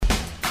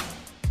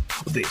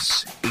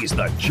This is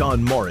the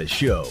John Morris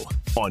Show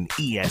on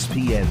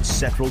ESPN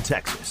Central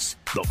Texas,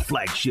 the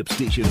flagship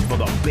station for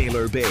the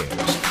Baylor Bears.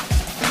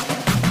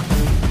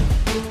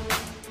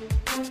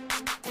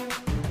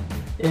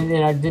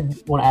 And I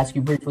did want to ask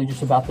you briefly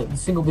just about the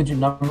single-digit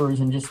numbers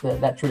and just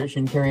that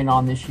tradition carrying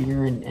on this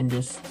year, and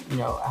just, you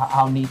know,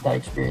 how neat that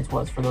experience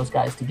was for those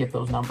guys to get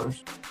those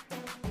numbers.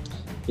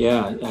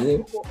 Yeah, I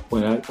think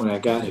when I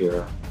got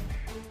here,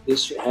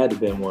 this had to have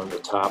been one of the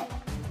top,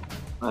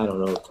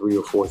 3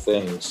 or 4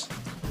 things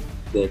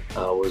that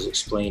was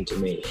explained to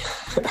me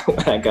when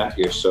I got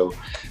here. So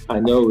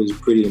I know it was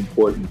pretty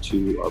important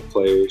to our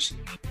players.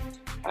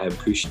 I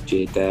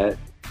appreciate that.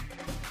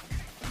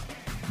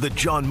 The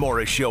John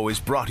Morris Show is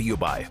brought to you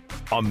by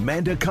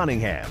Amanda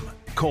Cunningham,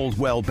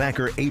 Coldwell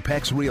Banker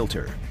Apex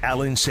Realtor,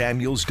 Allen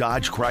Samuels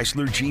Dodge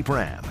Chrysler Jeep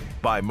Ram,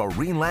 by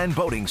Marineland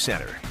Boating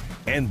Center,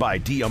 and by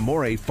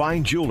D'Amore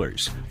Fine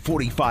Jewelers,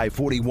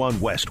 4541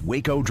 West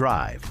Waco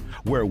Drive,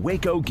 where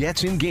Waco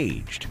gets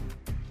engaged.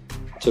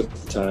 Took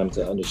the time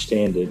to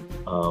understand it.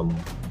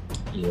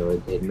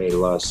 It made a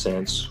lot of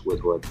sense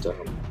with what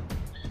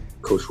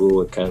Coach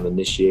Rule had kind of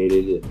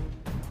initiated, and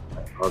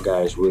our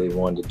guys really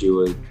wanted to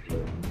do it.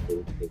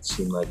 And it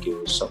seemed like it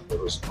was something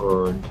that was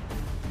earned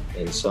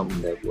and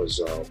something that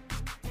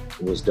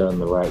was done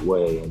the right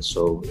way. And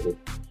so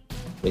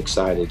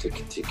excited to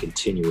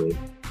continue it.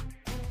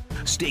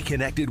 Stay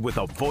connected with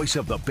the Voice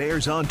of the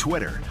Bears on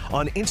Twitter,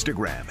 on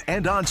Instagram,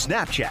 and on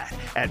Snapchat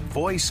at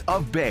Voice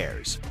of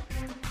Bears.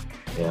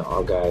 Yeah,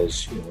 our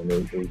guys,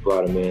 we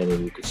brought them in,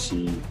 and you could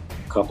see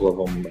a couple of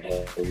them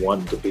had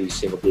wanted to be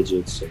single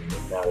digits, and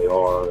now they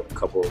are. A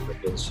couple of them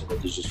have been single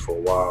digits for a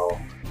while.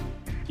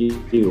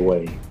 Either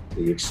way,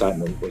 the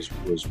excitement was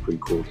pretty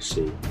cool to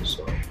see.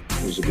 So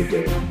it was a good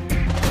day.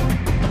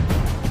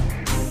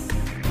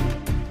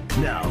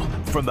 Now,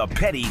 from the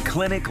Petty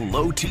Clinic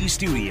Low T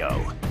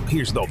Studio,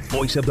 here's the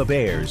Voice of the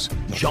Bears,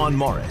 John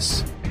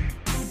Morris.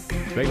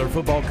 Baylor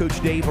football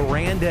coach Dave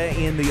Aranda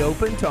in the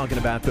open, talking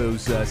about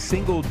those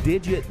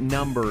single-digit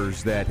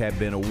numbers that have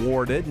been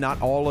awarded.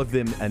 Not all of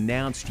them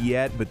announced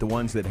yet, but the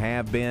ones that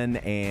have been,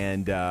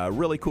 and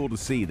really cool to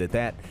see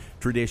that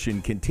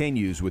tradition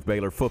continues with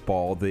Baylor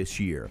football this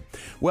year.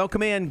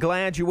 Welcome in.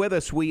 Glad you're with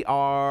us. We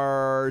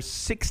are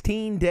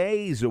 16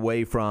 days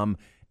away from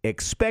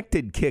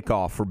expected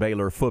kickoff for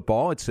Baylor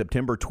football. It's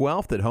September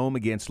 12th at home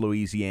against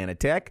Louisiana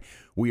Tech.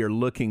 We are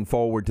looking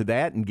forward to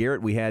that. And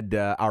Garrett, we had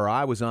our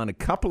eye was on a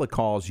couple of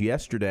calls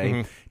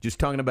yesterday, just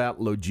talking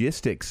about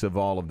logistics of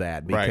all of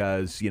that,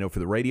 because for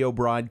the radio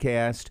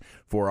broadcast,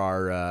 for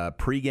our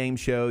pregame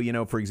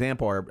show, for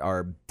example,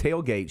 our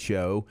tailgate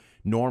show,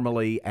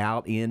 normally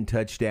out in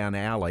Touchdown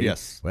Alley.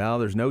 Yes. Well,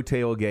 there's no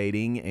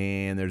tailgating,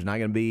 and there's not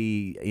going to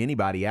be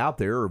anybody out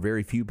there, or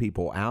very few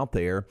people out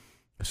there.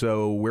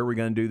 So where we're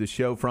going to do the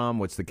show from,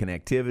 what's the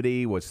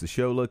connectivity, what's the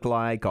show look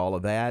like, all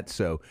of that.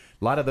 So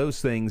a lot of those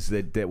things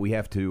that we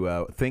have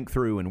to think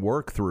through and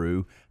work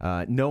through,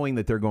 knowing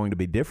that they're going to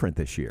be different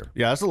this year.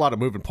 Yeah, there's a lot of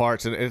moving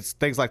parts, and it's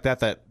things like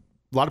that a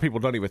lot of people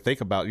don't even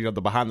think about,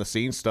 the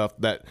behind-the-scenes stuff,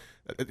 that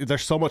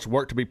there's so much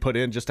work to be put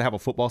in just to have a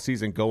football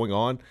season going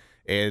on.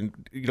 And,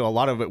 a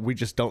lot of it we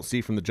just don't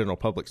see from the general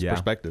public's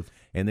perspective.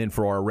 And then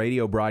for our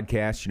radio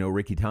broadcast,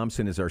 Ricky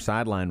Thompson is our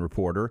sideline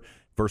reporter.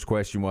 First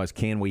question was,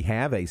 can we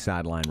have a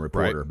sideline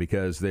reporter? Right.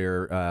 Because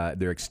they're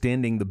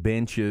extending the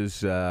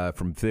benches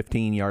from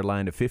 15-yard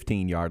line to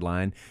 15-yard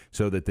line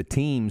so that the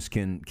teams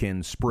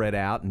can spread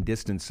out and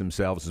distance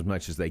themselves as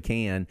much as they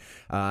can.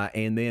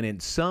 And then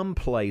in some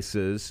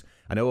places,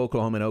 I know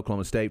Oklahoma and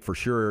Oklahoma State for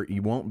sure,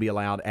 you won't be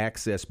allowed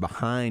access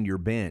behind your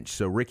bench.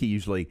 So Ricky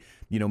usually,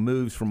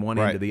 moves from one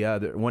end to the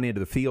other, one end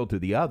of the field to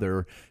the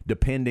other,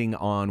 depending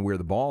on where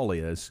the ball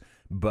is.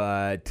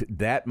 But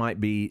that might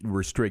be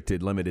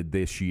restricted, limited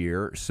this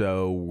year.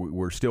 So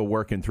we're still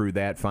working through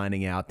that,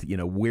 finding out,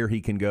 where he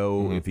can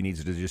go, if he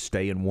needs to just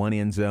stay in one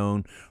end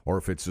zone, or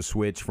if it's a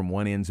switch from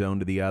one end zone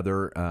to the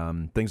other.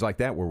 Things like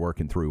that we're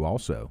working through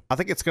also. I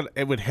think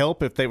it would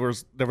help if there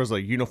was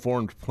a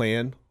uniformed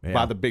plan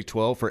by the Big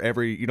 12 for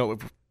every,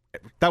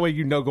 that way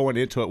going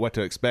into it what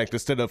to expect,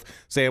 instead of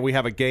saying we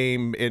have a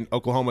game in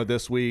Oklahoma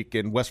this week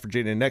and West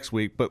Virginia next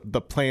week, but the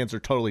plans are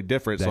totally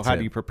different. So how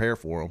do you prepare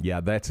for them?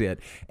 Yeah, that's it.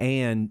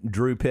 And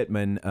Drew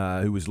Pittman,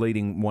 who was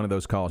leading one of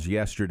those calls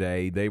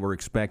yesterday, they were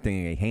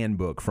expecting a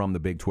handbook from the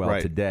Big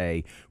 12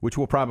 today, which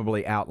will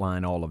probably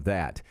outline all of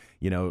that.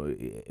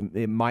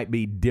 It might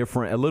be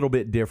different, a little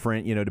bit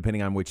different,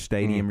 depending on which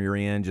stadium you're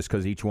in, just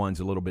because each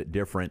one's a little bit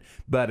different.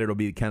 But it'll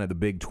be kind of the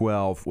Big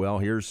 12. Well,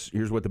 here's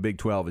what the Big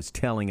 12 is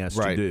telling us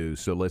to do,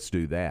 so let's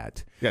do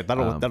that. Yeah,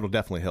 that'll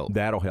definitely help.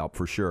 That'll help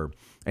for sure.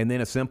 And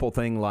then a simple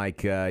thing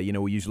like,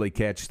 we usually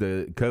catch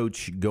the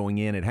coach going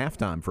in at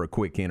halftime for a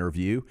quick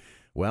interview.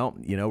 Well,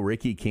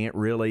 Ricky can't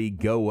really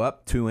go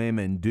up to him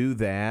and do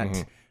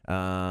that.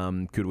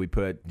 Could we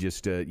put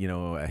just,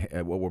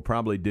 what we'll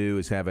probably do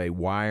is have a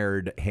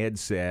wired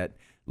headset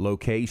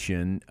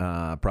location,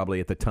 probably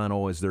at the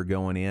tunnel as they're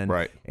going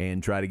in,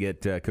 and try to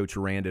get Coach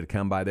Aranda to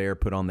come by there,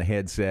 put on the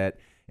headset,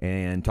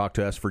 and talk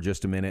to us for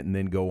just a minute and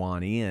then go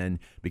on in,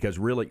 because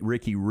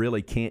Ricky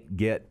really can't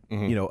get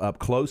up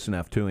close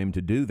enough to him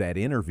to do that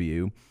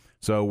interview.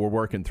 So we're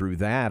working through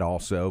that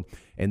also.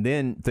 And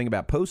then think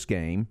about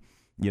post-game.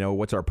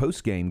 What's our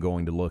post-game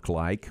going to look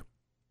like?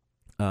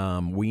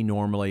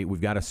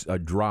 We've got a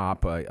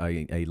drop,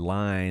 a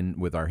line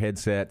with our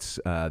headsets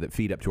that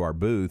feed up to our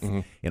booth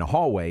in a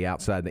hallway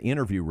outside the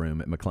interview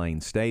room at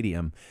McLean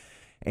Stadium.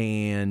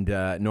 And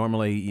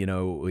normally,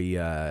 we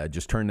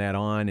just turn that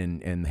on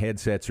and the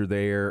headsets are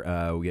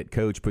there. We get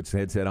coach, puts the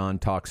headset on,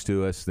 talks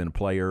to us, then a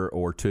player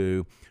or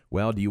two.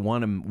 Well, do you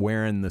want them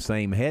wearing the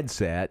same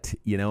headset,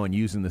 and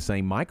using the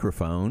same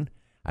microphone?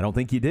 I don't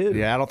think you do.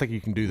 Yeah, I don't think you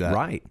can do that.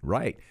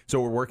 Right.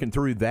 So we're working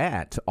through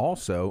that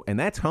also, and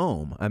that's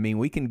home. I mean,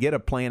 we can get a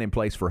plan in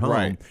place for home,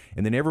 right.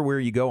 And then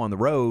everywhere you go on the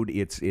road,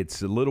 it's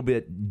a little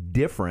bit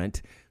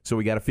different. So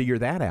we got to figure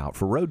that out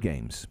for road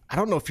games. I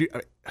don't know if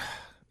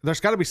there's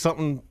got to be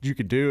something you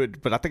could do,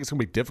 but I think it's going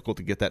to be difficult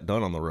to get that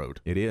done on the road.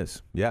 It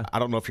is, yeah. I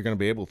don't know if you're going to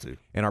be able to.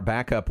 And our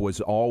backup was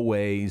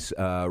always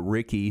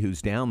Ricky,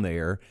 who's down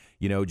there,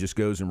 just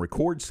goes and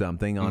records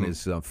something on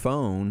his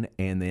phone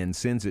and then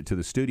sends it to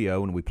the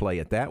studio, and we play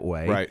it that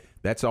way. Right.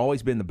 That's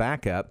always been the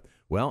backup.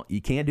 Well,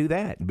 you can't do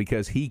that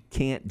because he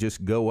can't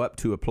just go up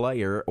to a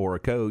player or a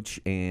coach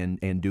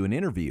and do an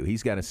interview.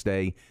 He's got to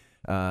stay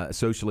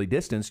socially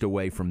distanced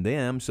away from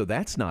them, so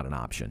that's not an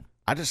option.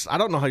 I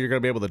don't know how you're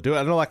going to be able to do it.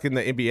 I know, like in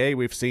the NBA,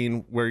 we've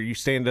seen where you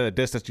stand at a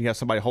distance, you have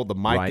somebody hold the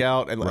mic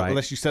out, and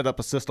unless you set up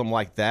a system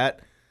like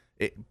that,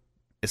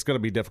 it's going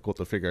to be difficult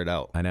to figure it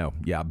out. I know.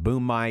 Yeah,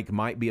 boom mic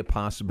might be a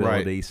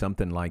possibility,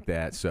 something like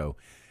that. So,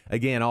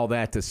 again, all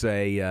that to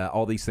say,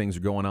 all these things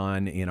are going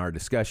on in our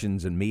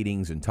discussions and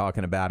meetings and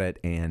talking about it,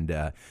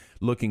 and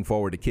looking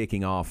forward to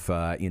kicking off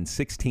in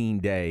 16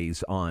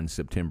 days on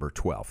September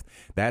 12th.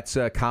 That's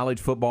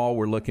college football.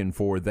 We're looking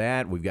for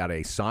that. We've got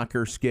a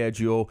soccer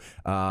schedule.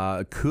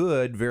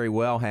 Could very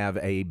well have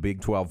a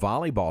Big 12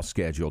 volleyball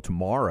schedule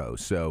tomorrow.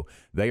 So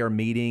they are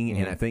meeting,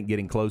 and I think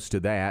getting close to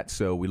that.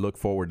 So we look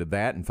forward to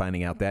that and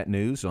finding out that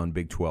news on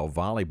Big 12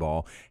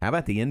 volleyball. How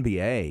about the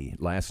NBA?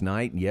 Last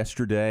night and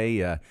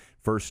yesterday,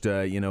 first,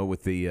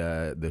 with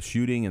the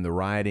shooting and the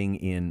rioting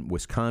in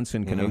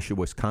Wisconsin, Kenosha,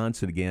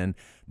 Wisconsin again,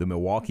 the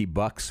Milwaukee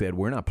Bucks said,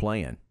 we're not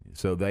playing.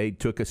 So they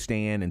took a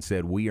stand and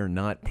said, we are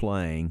not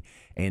playing.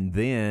 And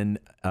then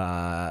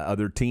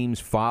other teams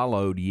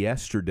followed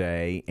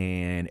yesterday,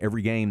 and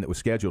every game that was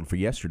scheduled for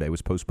yesterday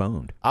was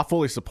postponed. I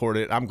fully support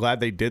it. I'm glad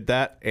they did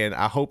that, and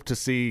I hope to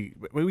see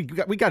 – we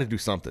got to do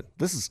something.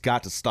 This has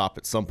got to stop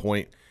at some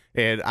point.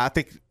 And I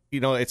think –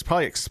 it's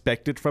probably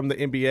expected from the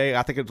NBA.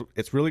 I think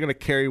it's really going to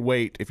carry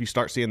weight if you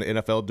start seeing the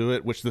NFL do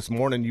it, which this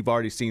morning you've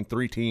already seen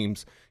 3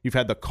 teams. You've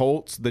had the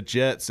Colts, the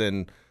Jets,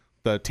 and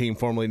the team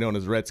formerly known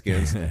as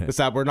Redskins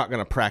decide we're not going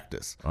to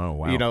practice. Oh,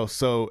 wow.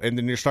 And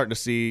then you're starting to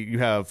see you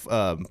have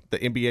the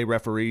NBA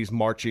referees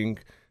marching,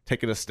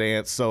 taking a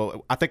stance.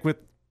 So I think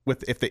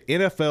if the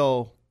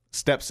NFL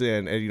steps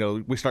in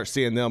and we start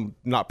seeing them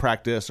not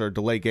practice or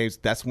delay games,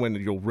 that's when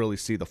you'll really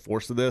see the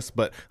force of this.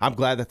 But I'm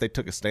glad that they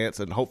took a stance,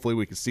 and hopefully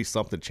we can see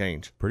something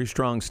change. Pretty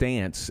strong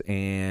stance,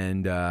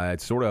 and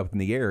it's sort of up in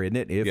the air, isn't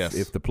it?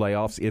 If the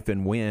playoffs, if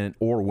and when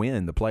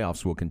the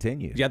playoffs will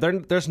continue. Yeah,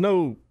 there's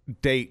no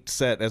date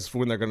set as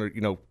when they're going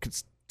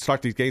to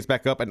start these games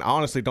back up, and I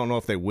honestly don't know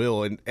if they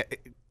will. And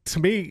to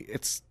me,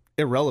 it's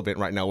irrelevant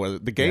right now. Whether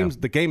the game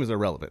is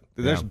irrelevant.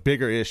 There's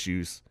bigger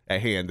issues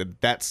at hand, and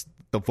that's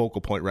the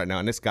focal point right now,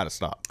 and it's got to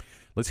stop.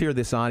 Let's hear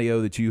this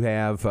audio that you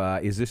have.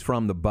 Is this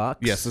from the Bucks?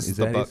 Yes, this is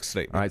the Bucks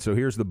statement. All right, so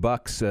here's the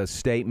Bucks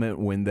statement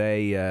when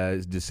they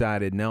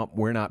decided, no,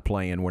 we're not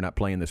playing. We're not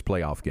playing this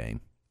playoff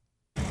game.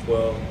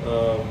 Well,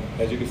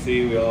 as you can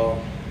see, we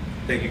all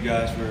thank you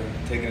guys for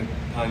taking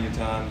upon your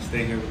time to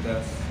stay here with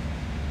us.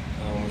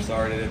 We're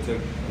sorry that it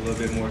took a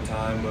little bit more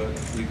time, but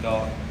we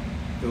thought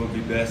it would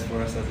be best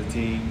for us as a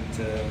team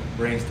to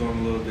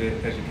brainstorm a little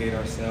bit, educate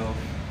ourselves,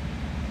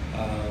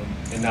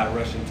 and not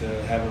rush into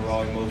having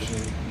raw emotion,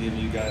 giving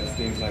you guys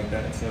things like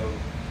that. So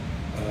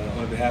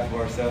on behalf of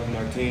ourselves and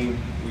our team,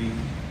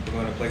 we're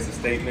going to place a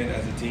statement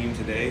as a team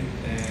today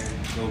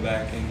and go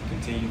back and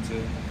continue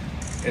to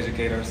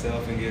educate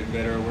ourselves and get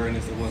better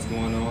awareness of what's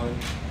going on,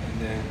 and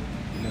then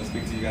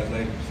speak to you guys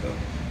later. So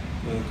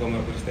we'll come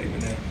up with a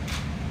statement now.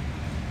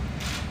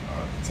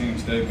 Team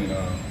statement.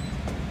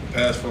 The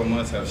past 4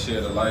 months have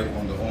shed a light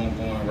on the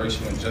ongoing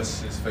racial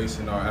injustices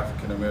facing our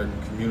African American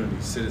community.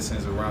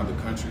 Citizens around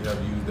the country have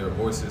used their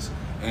voices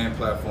and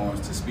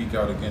platforms to speak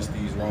out against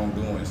these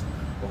wrongdoings.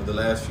 Over the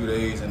last few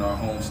days in our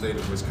home state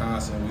of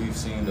Wisconsin, we've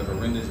seen the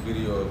horrendous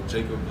video of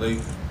Jacob Blake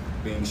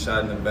being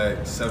shot in the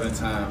back 7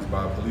 times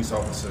by a police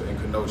officer in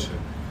Kenosha,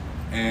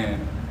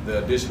 and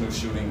the additional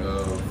shooting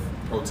of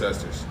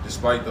protesters.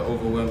 Despite the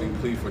overwhelming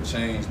plea for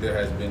change, there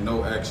has been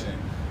no action.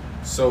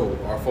 So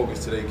our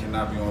focus today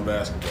cannot be on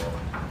basketball.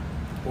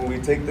 When we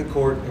take the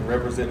court and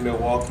represent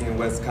Milwaukee and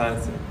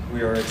Wisconsin,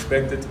 we are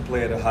expected to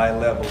play at a high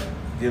level,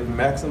 give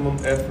maximum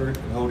effort,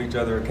 and hold each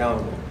other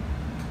accountable.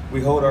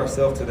 We hold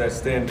ourselves to that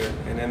standard,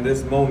 and in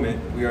this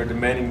moment, we are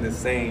demanding the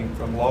same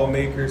from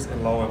lawmakers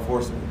and law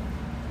enforcement.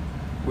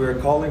 We are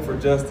calling for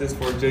justice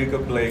for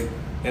Jacob Blake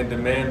and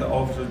demand the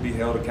officers be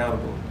held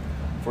accountable.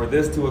 For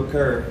this to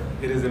occur,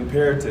 it is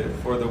imperative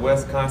for the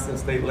Wisconsin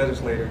State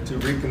Legislature to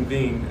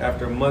reconvene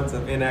after months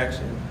of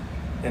inaction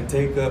and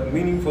take up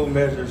meaningful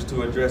measures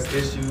to address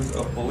issues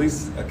of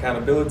police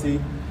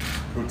accountability,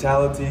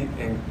 brutality,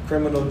 and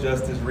criminal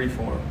justice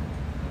reform.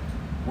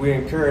 We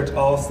encourage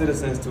all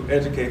citizens to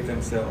educate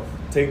themselves,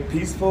 take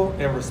peaceful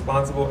and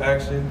responsible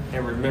action,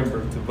 and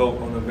remember to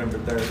vote on November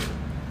 3rd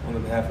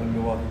on behalf of the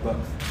Milwaukee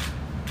Bucks.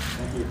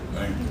 Thank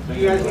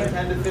you.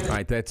 All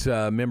right, that's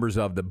members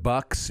of the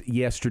Bucks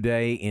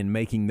yesterday in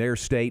making their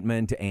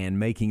statement and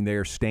making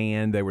their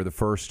stand. They were the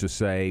first to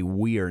say,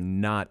 we are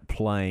not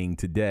playing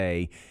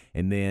today.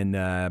 And then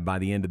by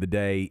the end of the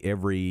day,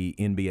 every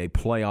NBA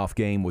playoff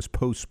game was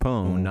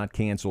postponed, not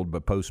canceled,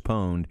 but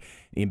postponed.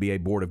 The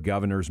NBA Board of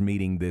Governors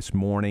meeting this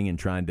morning and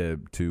trying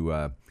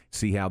to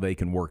see how they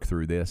can work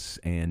through this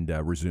and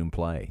resume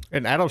play.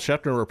 And Adam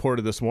Schefter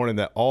reported this morning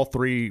that all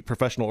three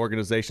professional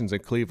organizations in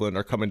Cleveland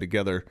are coming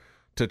together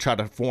to try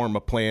to form a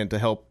plan to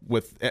help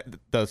with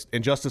the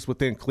injustice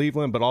within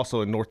Cleveland, but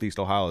also in Northeast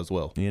Ohio as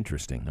well.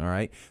 Interesting. All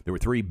right. There were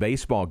 3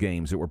 baseball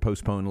games that were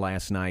postponed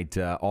last night.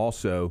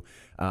 Also,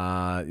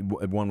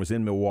 one was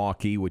in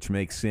Milwaukee, which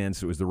makes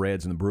sense. It was the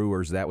Reds and the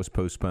Brewers. That was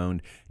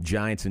postponed.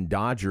 Giants and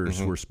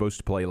Dodgers were supposed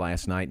to play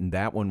last night, and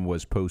that one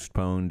was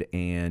postponed.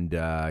 And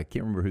I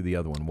can't remember who the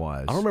other one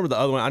was. I don't remember the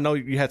other one. I know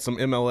you had some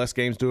MLS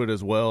games do it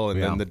as well,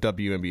 and then the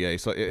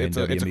WNBA. So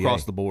it's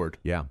across the board.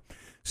 Yeah.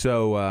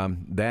 So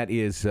that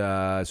is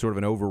sort of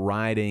an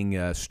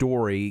overriding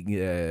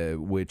story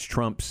which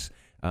trumps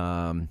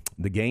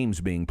the games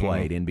being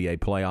played, NBA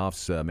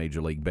playoffs,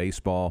 Major League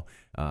Baseball,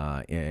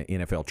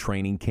 NFL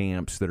training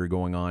camps that are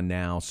going on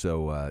now.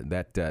 So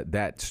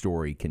that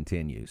story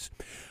continues.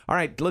 All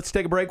right, let's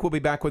take a break. We'll be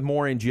back with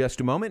more in just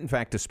a moment. In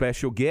fact, a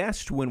special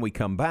guest when we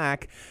come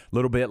back. A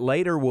little bit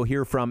later, we'll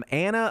hear from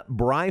Anna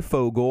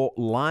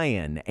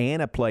Breyfogle-Lyon.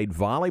 Anna played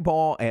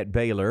volleyball at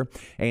Baylor,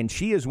 and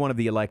she is one of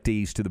the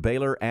electees to the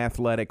Baylor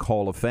Athletic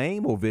Hall of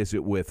Fame. We'll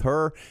visit with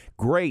her.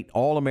 Great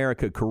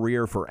All-America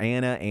career for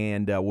Anna,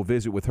 and we'll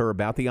visit with her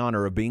about the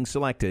honor of being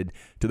selected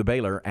to the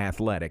Baylor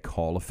Athletic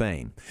Hall of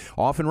Fame.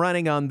 Off and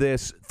running on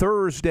this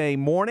Thursday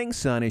morning.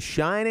 Sun is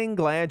shining.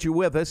 Glad you're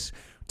with us.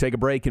 Take a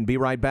break and be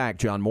right back.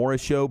 John Morris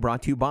Show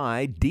brought to you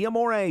by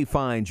D'Amore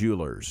Fine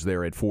Jewelers.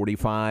 They're at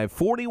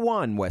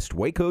 4541 West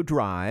Waco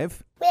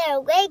Drive. Where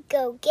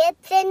Waco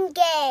gets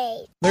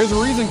engaged. There's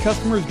a reason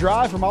customers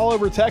drive from all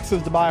over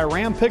Texas to buy a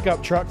Ram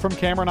pickup truck from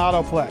Cameron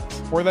Autoplex,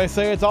 where they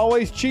say it's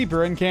always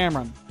cheaper in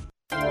Cameron.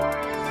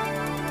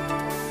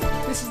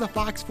 This is the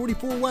Fox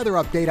 44 weather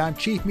update. I'm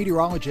Chief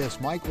Meteorologist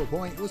Mike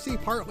LaPointe. We'll see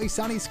partly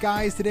sunny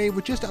skies today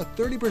with just a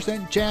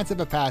 30% chance of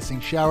a passing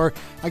shower.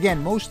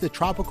 Again, most of the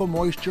tropical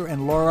moisture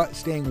in Laura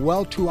staying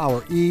well to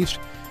our east.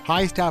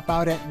 Highs top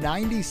out at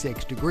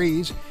 96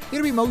 degrees.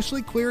 It'll be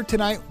mostly clear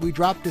tonight. We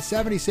drop to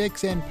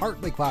 76 and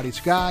partly cloudy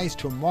skies.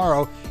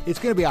 Tomorrow, it's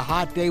going to be a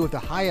hot day with a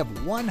high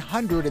of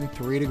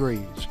 103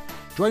 degrees.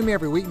 Join me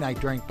every weeknight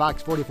during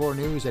Fox 44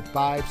 News at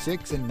 5,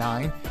 6, and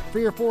 9 for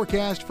your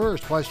forecast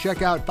first. Plus,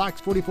 check out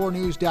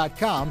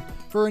fox44news.com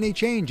for any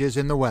changes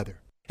in the weather.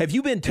 Have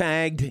you been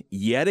tagged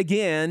yet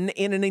again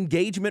in an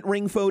engagement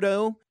ring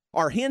photo?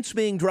 Are hints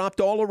being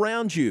dropped all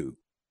around you?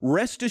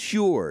 Rest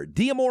assured,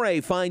 D'Amore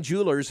Fine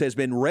Jewelers has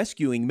been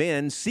rescuing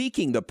men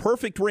seeking the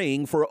perfect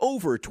ring for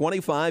over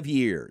 25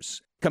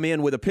 years. Come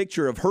in with a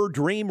picture of her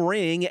dream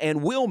ring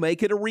and we'll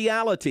make it a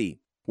reality.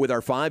 With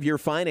our 5-year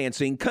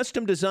financing,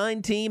 custom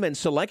design team, and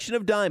selection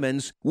of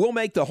diamonds, we'll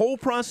make the whole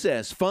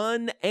process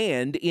fun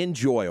and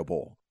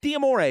enjoyable.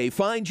 D'Amore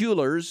Fine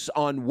Jewelers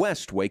on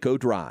West Waco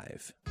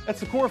Drive. At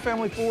Secor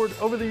Family Ford,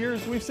 over the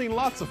years, we've seen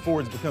lots of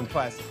Fords become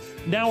classics.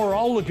 Now we're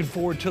all looking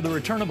forward to the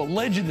return of a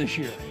legend this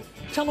year.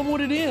 Tell them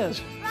what it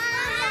is.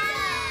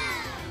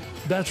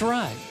 That's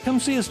right. Come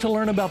see us to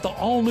learn about the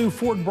all-new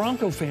Ford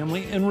Bronco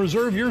family and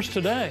reserve yours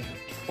today.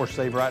 Or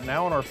save right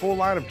now on our full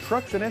line of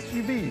trucks and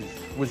SUVs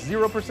with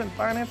 0%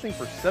 financing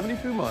for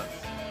 72 months.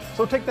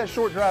 So take that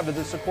short drive to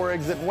the Secor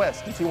exit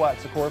west and see why at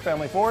Secor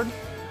Family Ford,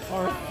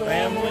 our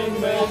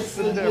family makes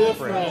the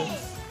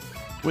difference.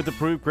 With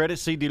approved credit,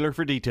 see dealer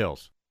for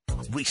details.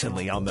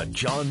 Recently on the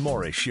John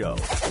Morris Show.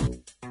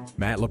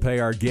 Matt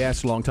LePay, our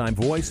guest, longtime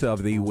voice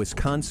of the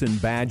Wisconsin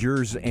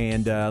Badgers.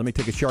 And let me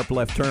take a sharp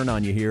left turn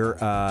on you here.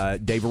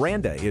 Dave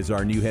Aranda is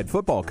our new head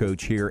football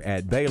coach here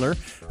at Baylor,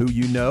 who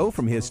you know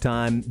from his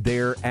time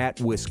there at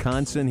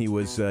Wisconsin. He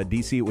was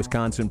DC at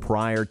Wisconsin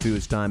prior to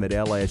his time at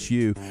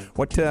LSU.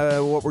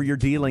 What were your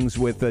dealings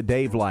with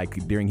Dave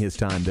like during his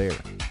time there?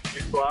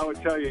 Well, I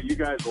would tell you, you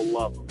guys will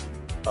love him.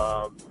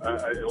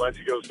 Unless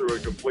he goes through a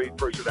complete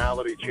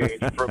personality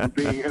change from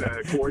being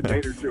a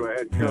coordinator to a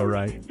head coach.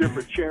 Right.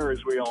 Different chair,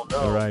 as we all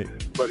know. Right.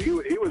 But he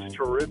was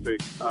terrific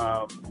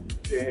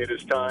in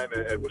his time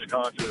at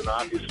Wisconsin, and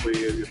obviously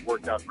it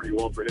worked out pretty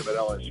well for him at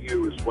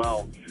LSU as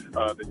well.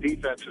 The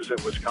defenses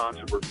at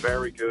Wisconsin were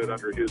very good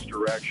under his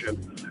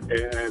direction,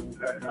 and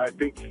I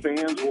think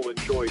fans will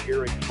enjoy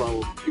hearing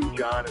from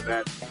John, and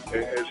that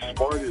as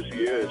smart as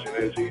he is and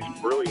as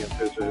he's brilliant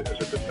as a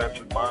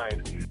defensive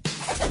mind.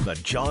 The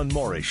John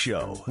Morris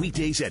Show,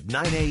 weekdays at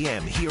 9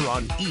 a.m. here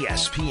on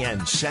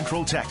ESPN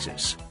Central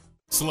Texas.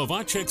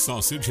 Slovacek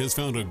Sausage has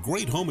found a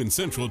great home in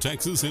Central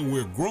Texas, and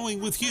we're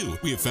growing with you.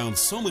 We have found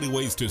so many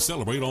ways to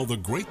celebrate all the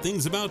great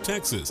things about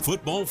Texas.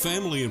 Football,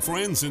 family, and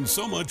friends, and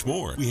so much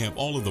more. We have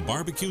all of the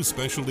barbecue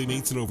specialty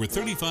meats and over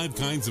 35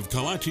 kinds of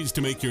kolaches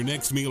to make your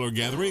next meal or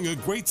gathering a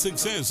great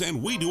success,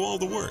 and we do all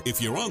the work. If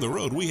you're on the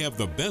road, we have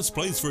the best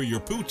place for your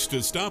pooch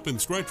to stop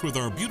and stretch with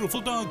our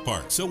beautiful dog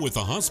park. So with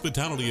the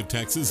hospitality of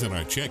Texas and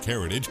our Czech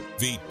heritage,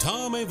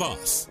 Vítame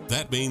vás.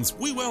 That means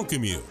we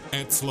welcome you.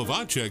 At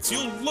Slovacek's,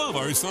 you'll love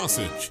our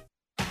sausage.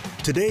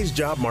 Today's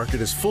job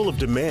market is full of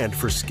demand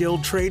for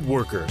skilled trade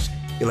workers.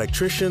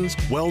 Electricians,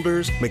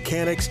 welders,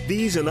 mechanics,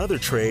 these and other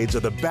trades are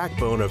the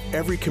backbone of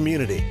every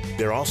community.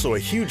 They're also a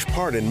huge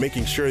part in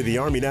making sure the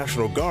Army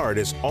National Guard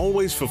is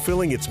always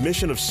fulfilling its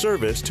mission of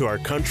service to our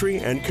country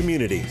and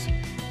communities.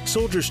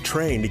 Soldiers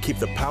train to keep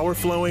the power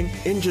flowing,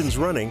 engines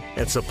running,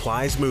 and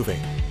supplies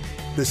moving.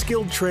 The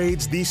skilled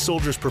trades these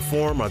soldiers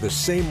perform are the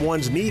same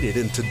ones needed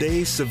in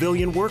today's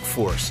civilian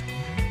workforce.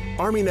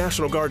 Army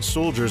National Guard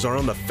soldiers are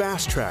on the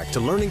fast track to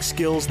learning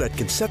skills that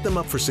can set them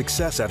up for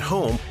success at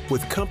home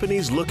with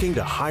companies looking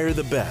to hire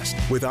the best.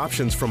 With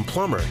options from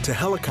plumber to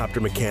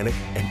helicopter mechanic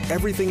and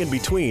everything in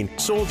between,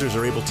 soldiers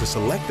are able to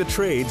select the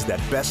trades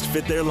that best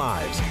fit their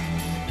lives.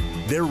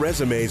 Their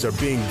resumes are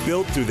being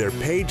built through their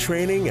paid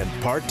training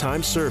and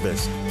part-time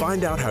service.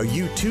 Find out how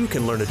you too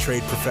can learn a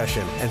trade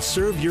profession and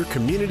serve your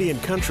community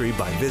and country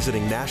by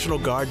visiting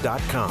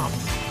NationalGuard.com.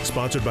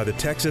 Sponsored by the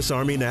Texas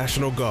Army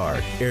National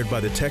Guard. Aired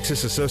by the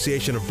Texas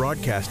Association of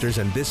Broadcasters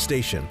and this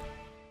station.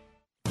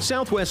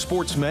 Southwest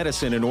Sports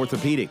Medicine and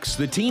Orthopedics,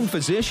 the team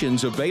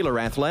physicians of Baylor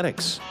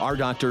Athletics. Our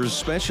doctors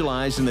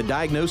specialize in the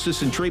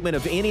diagnosis and treatment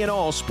of any and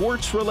all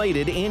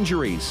sports-related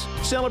injuries.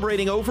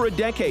 Celebrating over a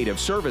decade of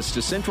service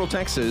to Central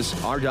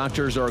Texas, our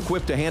doctors are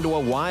equipped to handle a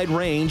wide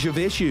range of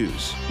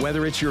issues.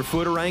 Whether it's your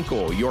foot or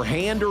ankle, your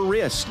hand or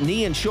wrist,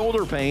 knee and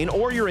shoulder pain,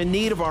 or you're in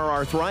need of our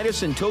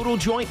arthritis and total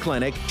joint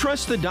clinic,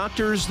 trust the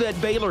doctors that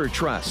Baylor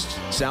trusts.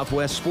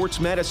 Southwest Sports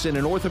Medicine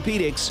and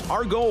Orthopedics,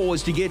 our goal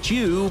is to get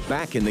you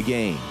back in the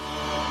game.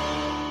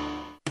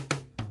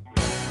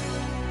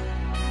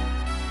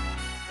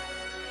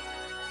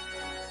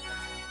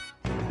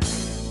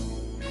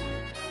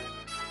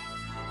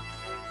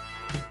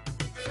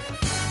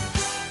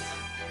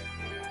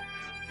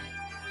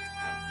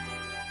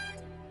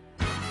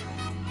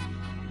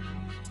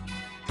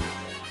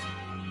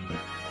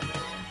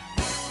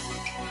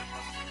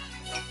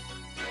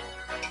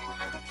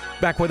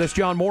 Back with us,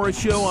 John Morris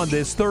Show on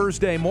this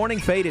Thursday morning.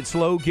 Faded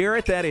Slow,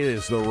 Garrett. That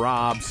is the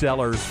Rob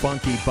Sellers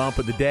Funky Bump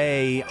of the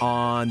Day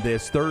on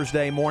this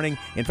Thursday morning.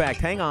 In fact,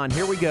 hang on.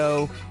 Here we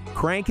go.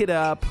 Crank it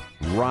up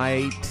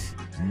right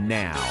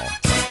now.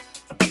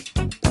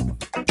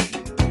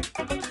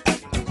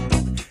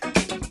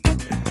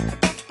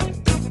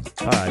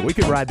 All right, we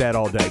could ride that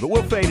all day, but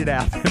we'll fade it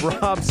out.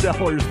 Rob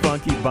Sellers'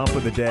 Funky Bump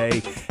of the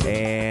Day,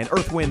 and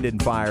Earth, Wind,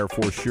 and Fire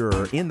for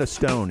sure. In the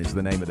Stone is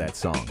the name of that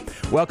song.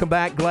 Welcome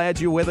back. Glad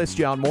you're with us,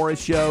 John Morris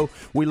Show.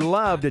 We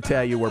love to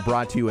tell you we're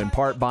brought to you in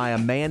part by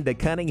Amanda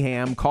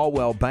Cunningham,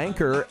 Caldwell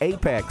Banker,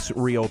 Apex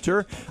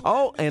Realtor.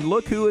 Oh, and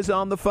look who is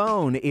on the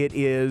phone. It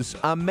is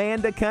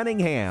Amanda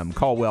Cunningham,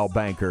 Caldwell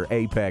Banker,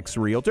 Apex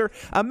Realtor.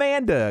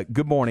 Amanda,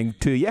 good morning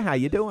to you. How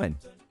you doing?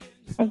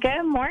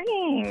 Good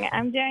morning.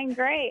 I'm doing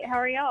great. How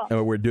are y'all?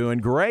 Oh, we're doing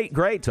great.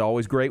 Great. It's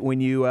always great when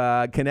you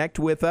connect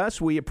with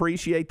us. We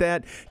appreciate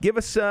that. Give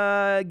us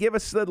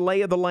the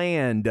lay of the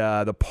land,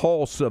 the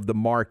pulse of the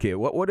market.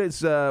 What is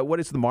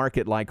the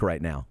market like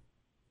right now?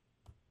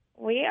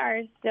 We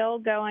are still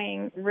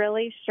going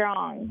really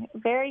strong,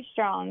 very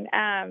strong.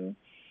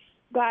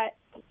 Got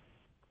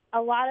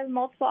a lot of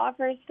multiple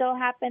offers still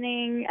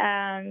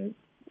happening.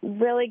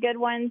 Really good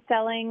ones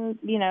selling,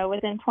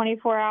 within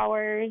 24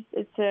 hours.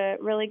 It's a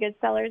really good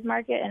seller's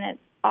market, and it's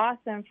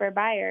awesome for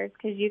buyers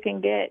because you can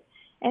get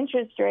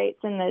interest rates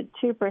in the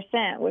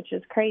 2%, which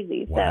is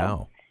crazy. Wow.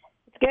 So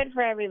it's good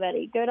for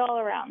everybody. Good all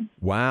around.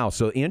 Wow.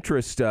 So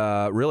interest,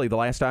 really, the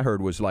last I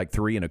heard was like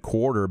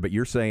 3.25%, but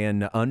you're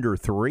saying under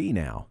 3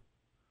 now.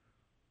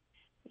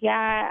 Yeah,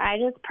 I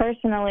just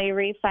personally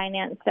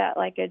refinanced at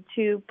like a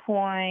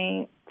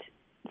 2.6.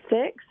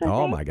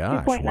 Oh my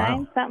gosh! 2.9,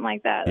 wow. Something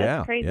like that.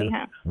 That's crazy,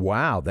 huh?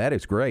 Wow, that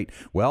is great.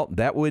 Well,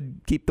 that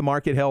would keep the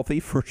market healthy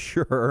for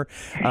sure.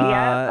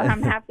 Yeah,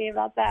 I'm happy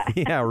about that.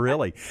 Yeah,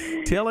 really.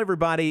 Tell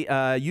everybody,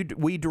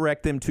 we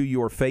direct them to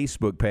your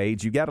Facebook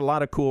page. You got a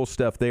lot of cool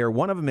stuff there.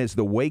 One of them is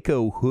the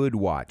Waco Hood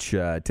Watch.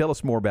 Tell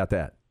us more about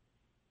that.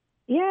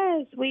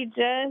 Yes, we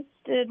just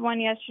did one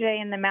yesterday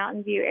in the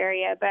Mountain View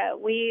area,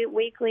 but we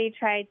weekly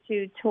try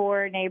to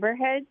tour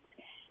neighborhoods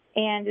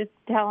and just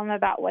tell them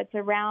about what's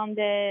around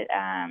it,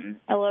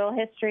 a little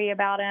history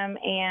about them.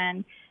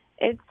 And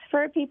it's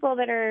for people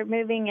that are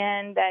moving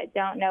in that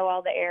don't know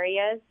all the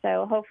areas.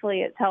 So hopefully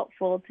it's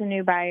helpful to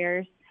new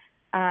buyers.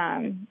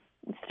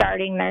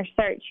 starting their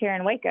search here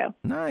in Waco.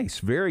 Nice.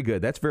 Very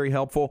good. That's very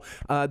helpful.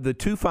 The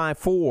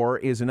 254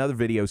 is another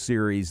video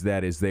series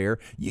that is there.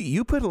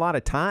 You put a lot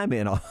of time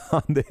in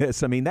on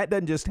this. I mean, that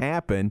doesn't just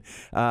happen,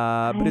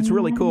 but it's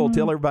really cool.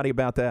 Tell everybody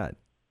about that.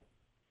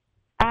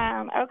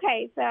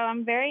 Okay, so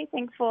I'm very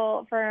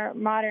thankful for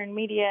Modern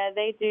Media.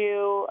 They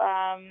do,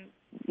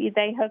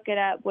 they hook it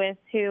up with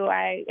who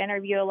I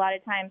interview a lot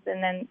of times,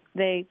 and then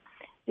they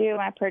do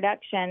my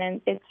production,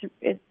 and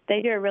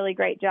they do a really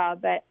great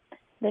job. But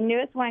the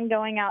newest one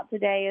going out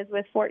today is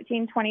with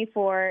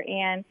 1424,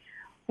 and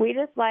we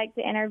just like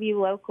to interview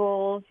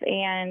locals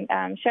and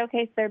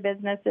showcase their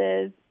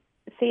businesses,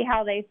 see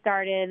how they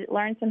started,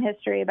 learn some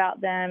history about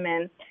them,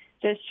 and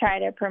just try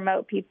to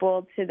promote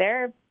people to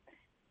their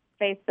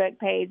Facebook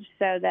page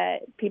so that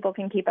people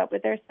can keep up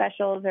with their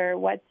specials or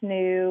what's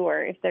new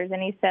or if there's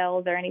any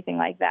sales or anything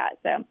like that.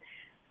 So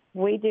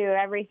we do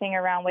everything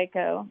around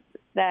Waco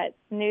that's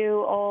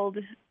new, old,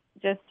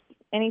 just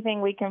anything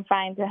we can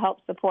find to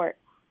help support.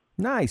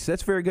 Nice.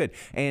 That's very good.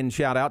 And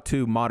shout out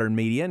to Modern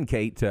Media and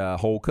Kate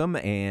Holcomb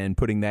and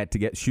putting that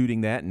together,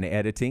 shooting that and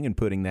editing and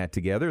putting that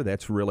together.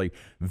 That's really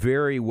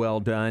very well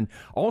done.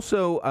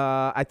 Also,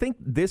 I think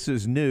this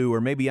is new,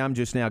 or maybe I'm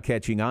just now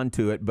catching on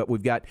to it, but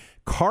we've got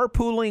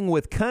Carpooling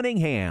with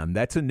Cunningham.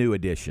 That's a new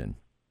addition.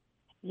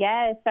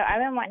 Yes. So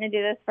I've been wanting to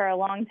do this for a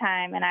long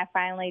time, and I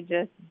finally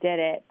just did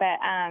it. But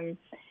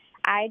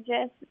I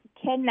just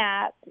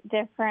kidnapped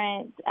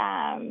different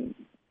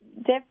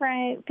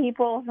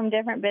people from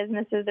different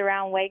businesses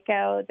around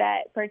Waco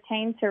that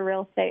pertain to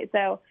real estate.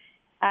 So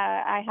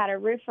I had a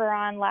roofer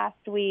on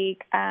last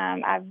week.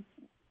 I've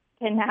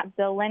kidnapped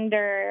the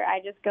lender.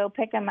 I just go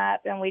pick them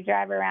up and we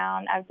drive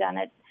around. I've done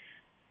a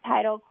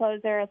title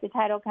closer at the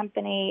title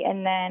company,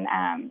 and then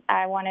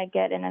I want to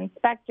get an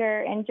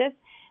inspector and just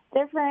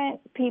different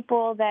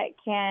people that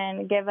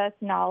can give us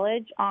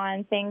knowledge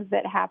on things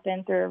that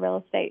happen through a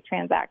real estate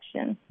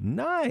transaction.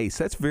 Nice.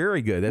 That's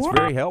very good. That's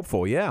very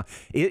helpful. Yeah.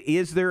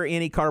 Is there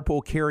any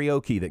carpool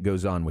karaoke that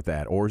goes on with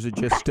that, or is it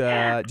just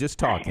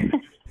talking?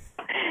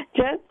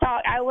 Just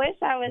talk. I wish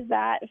I was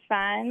that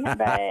fun,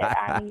 but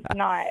I'm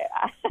not.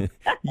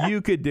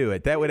 You could do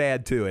it. That would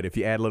add to it if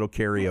you add a little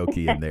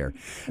karaoke in there.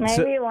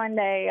 Maybe one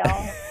day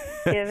I'll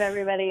give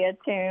everybody a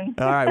tune.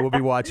 All right, we'll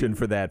be watching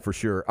for that for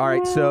sure. All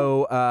right,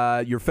 so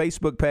your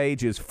Facebook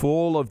page is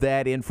full of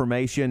that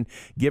information.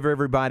 Give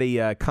everybody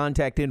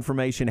contact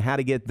information, how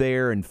to get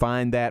there and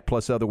find that,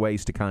 plus other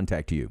ways to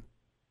contact you.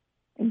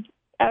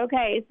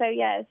 Okay, so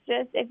yes,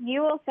 just if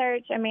you will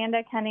search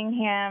Amanda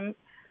Cunningham,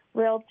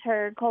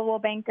 Realtor, Coldwell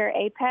Banker,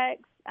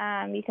 Apex,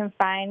 you can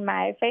find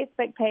my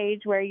Facebook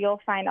page where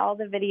you'll find all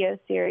the video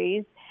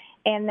series.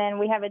 And then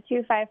we have a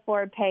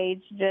 254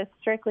 page just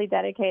strictly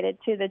dedicated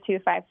to the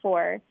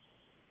 254.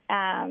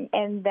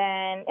 And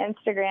then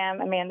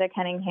Instagram, Amanda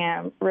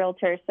Cunningham,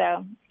 Realtor.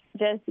 So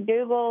just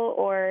Google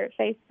or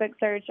Facebook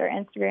search or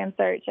Instagram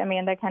search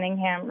Amanda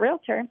Cunningham,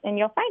 Realtor, and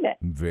you'll find it.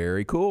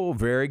 Very cool.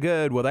 Very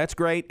good. Well, that's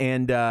great.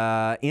 And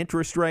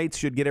interest rates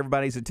should get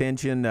everybody's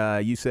attention.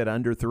 You said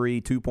under 3,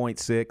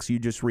 2.6. You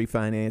just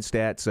refinanced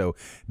that. So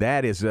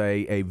that is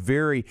a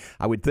very,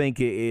 I would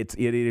think it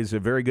is a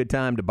very good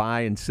time to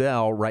buy and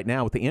sell right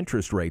now with the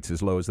interest rates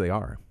as low as they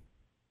are.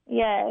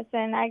 Yes,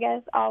 and I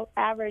guess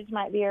average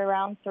might be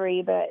around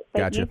 3, but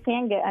Gotcha. You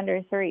can get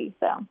under 3.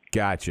 So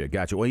Gotcha.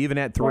 Well, even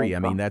at 3, I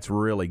mean, that's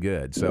really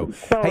good. So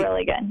hey,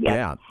 really good. Yep.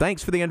 Yeah.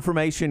 Thanks for the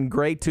information.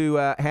 Great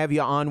to have you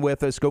on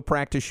with us. Go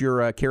practice your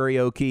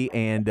karaoke,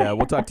 and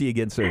we'll talk to you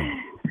again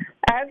soon.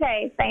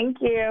 Okay. Thank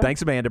you.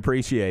 Thanks, Amanda.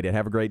 Appreciate it.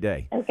 Have a great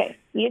day. Okay.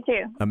 You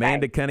too.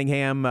 Amanda Bye.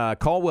 Cunningham,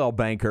 Coldwell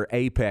Banker,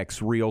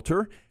 Apex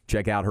Realtor.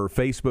 Check out her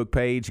Facebook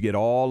page. Get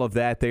all of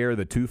that there,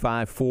 the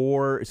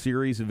 254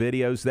 series of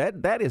videos.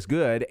 That is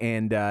good.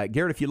 And,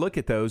 Garrett, if you look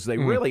at those, they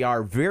really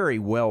are very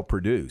well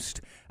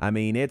produced. I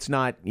mean, it's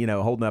not,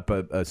 holding up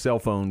a cell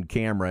phone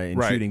camera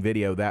and shooting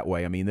video that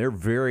way. I mean, they're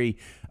very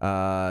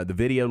the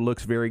video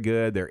looks very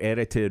good. They're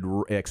edited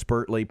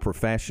expertly,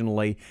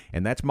 professionally.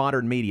 And that's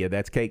Modern Media.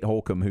 That's Kate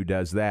Holcomb who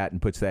does that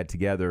and puts that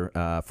together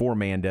for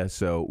Amanda.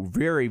 So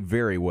very,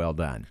 very well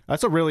done.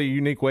 That's a really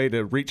unique way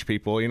to reach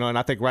people, and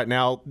I think right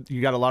now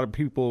you got a lot of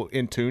people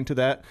in tune to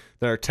that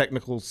are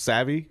technical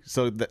savvy,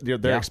 so that,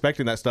 they're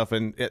expecting that stuff,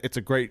 and it's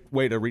a great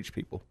way to reach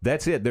people.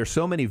 That's it. There's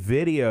so many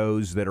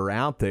videos that are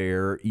out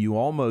there. You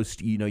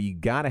almost, you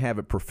got to have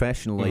it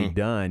professionally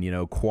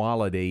done,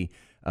 quality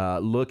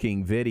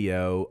looking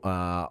video,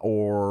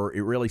 or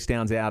it really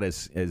stands out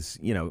as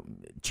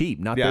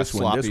cheap. Not this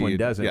one. This one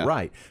doesn't.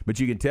 Right. But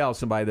you can tell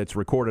somebody that's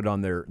recorded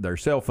on their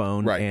cell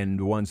phone and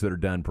the ones that are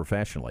done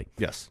professionally.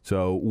 Yes.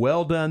 So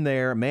well done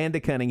there. Amanda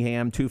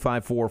Cunningham,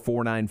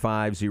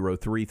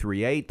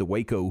 254-495-0338. The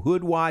Waco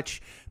Hood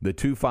Watch, the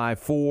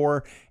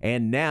 254.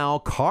 And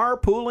now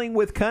Carpooling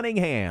with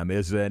Cunningham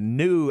is a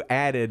new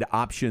added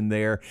option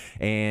there.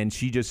 And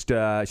she just,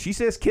 she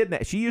says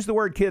kidnap. She used the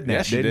word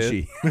kidnap, didn't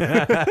she?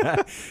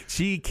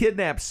 She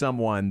kidnapped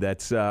someone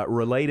that's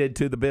related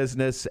to the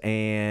business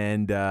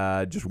and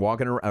just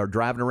walking or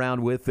driving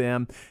around with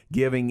them,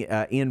 giving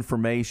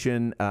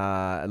information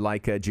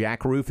like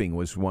Jack Roofing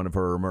was one of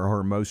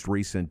her most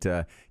recent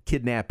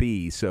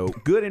kidnappees. So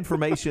good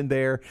information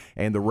there,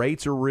 and the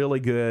rates are really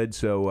good.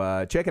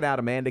 So check it out,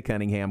 Amanda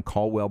Cunningham,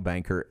 Coldwell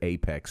Banker,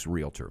 Apex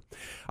Realtor.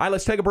 All right,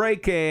 let's take a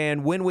break,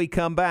 and when we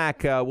come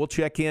back, we'll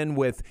check in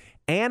with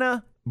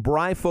Anna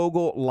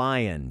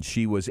Breyfogle-Lyon.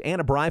 She was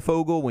Anna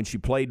Breyfogle when she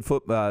played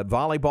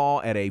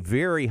volleyball at a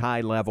very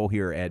high level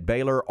here at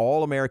Baylor,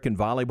 All-American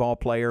volleyball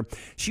player.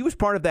 She was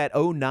part of that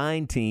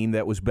 2009 team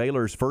that was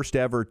Baylor's first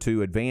ever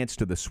to advance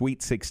to the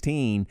Sweet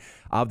 16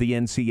 of the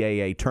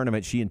NCAA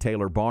tournament. She and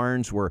Taylor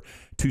Barnes were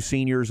two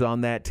seniors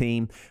on that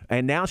team,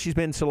 and now she's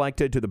been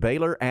selected to the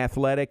Baylor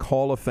Athletic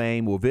Hall of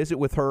Fame. We'll visit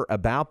with her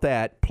about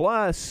that.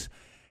 Plus,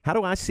 how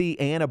do I see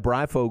Anna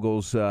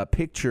Breyfogle's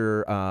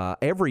picture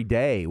every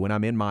day when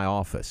I'm in my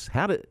office?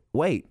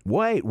 Wait,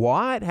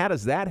 what? How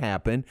does that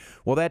happen?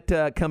 Well,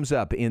 that comes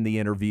up in the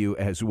interview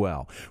as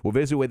well. We'll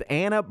visit with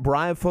Anna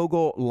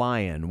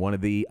Breyfogle-Lyon, one of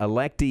the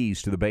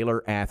electees to the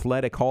Baylor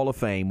Athletic Hall of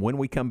Fame, when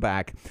we come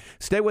back.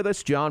 Stay with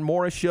us. John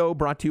Morris Show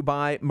brought to you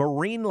by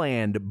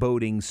Marineland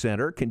Boating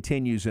Center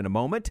continues in a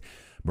moment.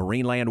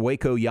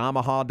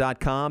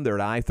 MarinelandWacoYamaha.com. They're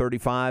at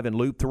I-35 and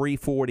Loop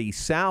 340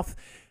 South.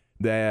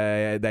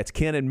 That's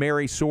Ken and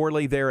Mary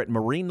Sorley there at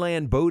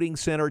Marineland Boating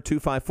Center.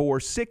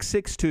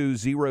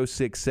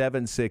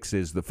 254-662-0676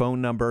 is the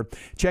phone number.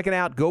 Check it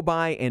out. Go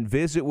by and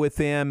visit with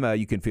them.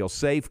 You can feel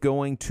safe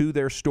going to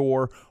their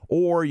store,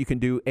 or you can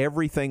do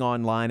everything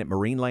online at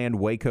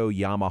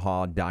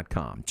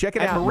MarinelandWacoYamaha.com. Check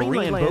it out. At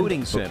Marineland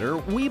Boating Center,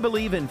 we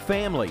believe in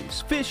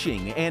families,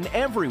 fishing, and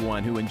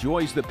everyone who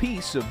enjoys the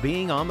peace of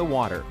being on the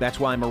water. That's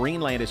why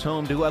Marineland is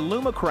home to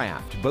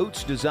Alumacraft,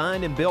 boats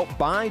designed and built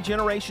by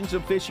generations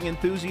of fishing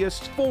enthusiasts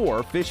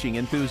for fishing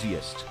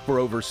enthusiasts. For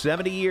over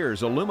 70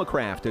 years,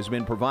 Alumacraft has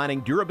been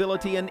providing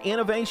durability and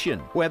innovation.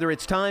 Whether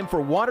it's time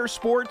for water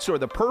sports or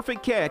the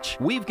perfect catch,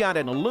 we've got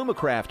an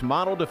Alumacraft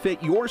model to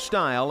fit your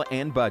style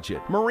and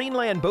budget.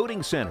 Marineland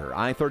Boating Center,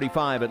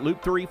 I-35 at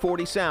Loop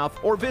 340 South,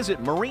 or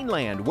visit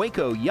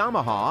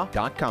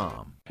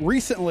MarinelandWacoYamaha.com.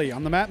 Recently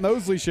on the Matt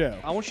Mosley Show.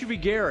 I want you to be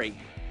Gary.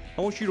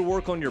 I want you to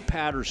work on your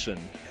Patterson.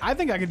 I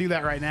think I can do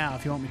that right now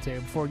if you want me to,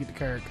 before we get to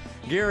Kirk.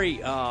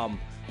 Gary,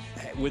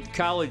 with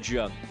college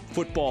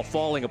football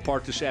falling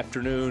apart this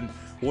afternoon,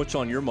 what's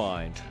on your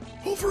mind?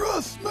 Well, for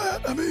us,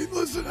 Matt, I mean,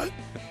 listen,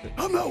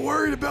 I'm not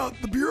worried about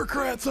the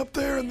bureaucrats up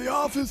there in the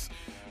office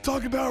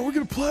talking about, we're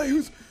going to play,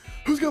 who's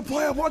going to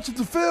play? I'm watching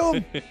the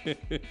film.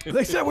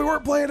 They said we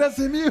weren't playing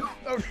SMU.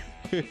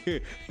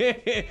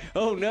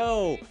 Oh,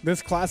 no.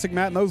 This classic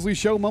Matt Mosley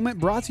Show moment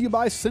brought to you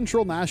by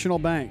Central National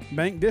Bank.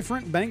 Bank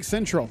different, Bank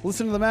Central.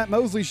 Listen to the Matt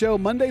Mosley Show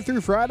Monday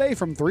through Friday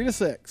from 3 to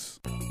 6.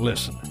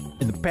 Listen,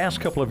 in the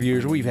past couple of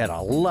years, we've had a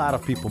lot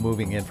of people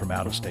moving in from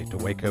out of state to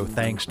Waco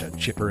thanks to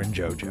Chipper and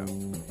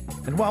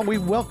JoJo. And while we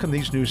welcome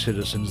these new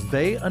citizens,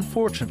 they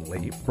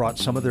unfortunately brought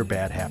some of their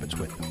bad habits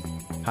with them.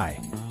 Hi,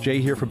 Jay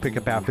here from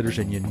Pickup Outfitters,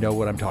 and you know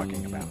what I'm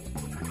talking about.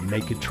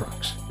 Naked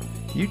trucks.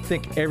 You'd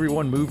think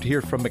everyone moved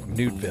here from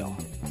McNewtville,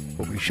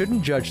 but we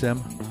shouldn't judge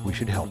them, we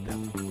should help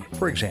them.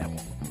 For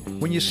example,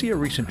 when you see a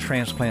recent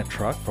transplant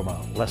truck from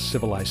a less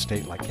civilized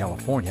state like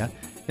California,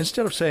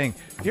 instead of saying,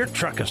 your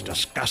truck is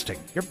disgusting,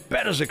 your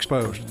bed is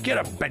exposed, get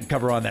a bed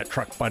cover on that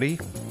truck, buddy,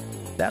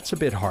 that's a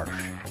bit harsh.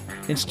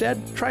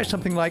 Instead, try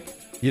something like,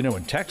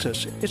 in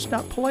Texas, it's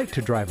not polite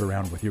to drive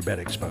around with your bed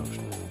exposed.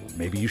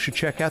 Maybe you should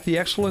check out the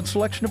excellent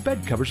selection of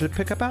bed covers at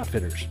Pickup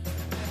Outfitters.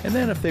 And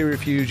then if they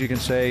refuse, you can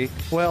say,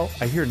 well,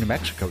 I hear New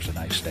Mexico's a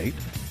nice state.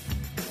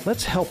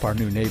 Let's help our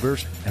new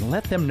neighbors and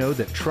let them know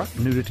that truck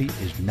nudity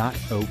is not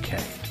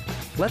okay.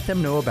 Let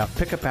them know about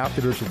Pickup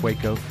Outfitters of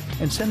Waco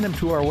and send them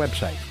to our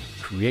website,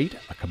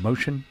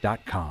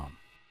 createacommotion.com.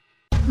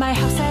 My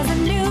house has a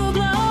new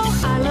glow.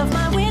 I love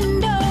my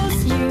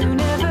windows.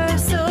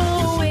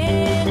 Universal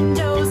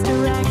Windows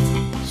Direct.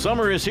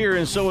 Summer is here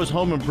and so is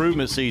home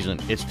improvement season.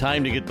 It's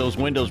time to get those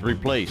windows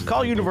replaced.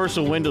 Call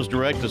Universal Windows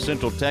Direct of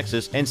Central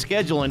Texas and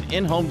schedule an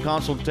in-home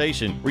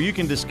consultation where you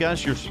can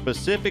discuss your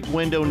specific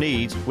window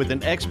needs with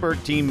an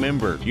expert team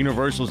member.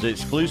 Universal's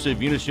exclusive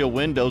Unishield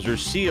windows are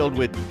sealed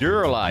with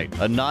Duralite,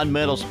 a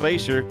non-metal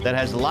spacer that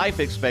has life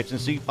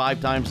expectancy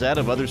 5 times that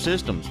of other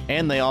systems.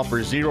 And they offer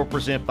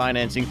 0%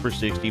 financing for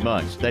 60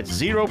 months. That's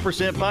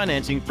 0%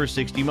 financing for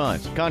 60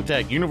 months.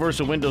 Contact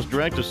Universal Windows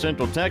Direct of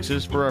Central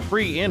Texas for a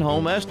free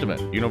in-home estimate.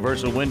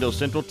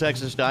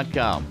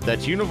 UniversalWindowsCentralTexas.com.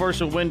 That's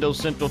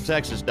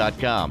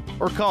UniversalWindowsCentralTexas.com.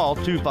 Or call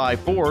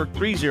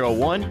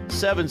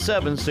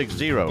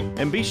 254-301-7760.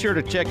 And be sure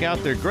to check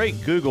out their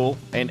great Google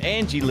and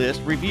Angie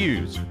List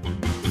reviews.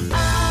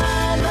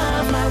 I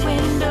love my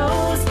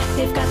windows.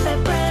 They've got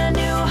that brand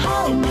new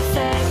home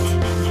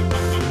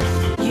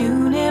effect.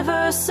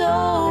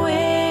 Universal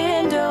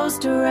Windows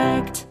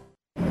Direct.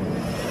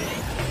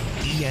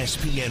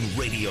 ESPN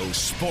Radio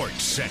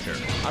Sports Center.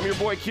 I'm your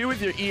boy Q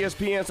with your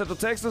ESPN Central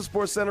Texas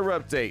Sports Center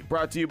update,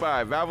 brought to you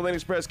by Valvoline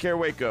Express Care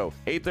Waco,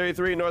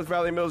 833 North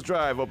Valley Mills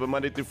Drive, open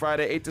Monday through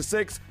Friday 8 to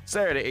 6,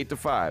 Saturday 8 to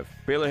 5.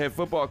 Baylor head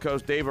football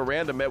coach Dave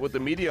Aranda met with the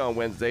media on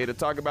Wednesday to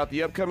talk about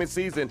the upcoming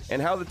season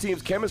and how the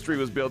team's chemistry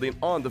was building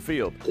on the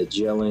field. The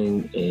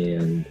gelling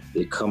and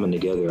the coming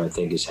together, I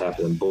think, is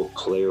happening both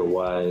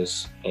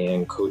player-wise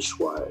and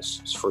coach-wise.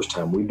 It's the first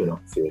time we've been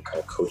on the field kind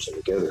of coaching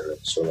together.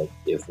 So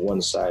if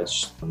one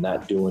side's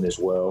not doing as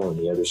well and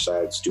the other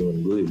side's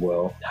doing really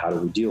well, how do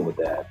we deal with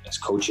that? As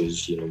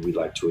coaches, we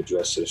like to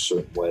address it a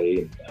certain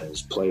way. And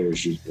as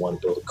players, you want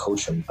to be able to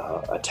coach them,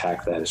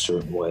 attack that a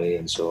certain way.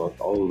 And so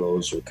all of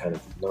those are kind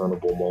of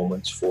learnable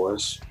moments for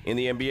us. In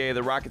the NBA,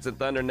 the Rockets and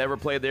Thunder never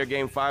played their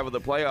Game 5 of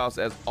the playoffs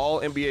as all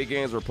NBA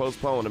games were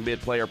postponed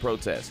amid player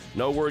protests.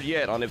 No word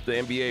yet on if the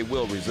NBA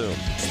will resume.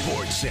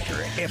 Sports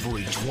Center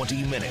every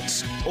 20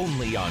 minutes,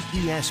 only on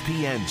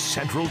ESPN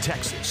Central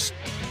Texas.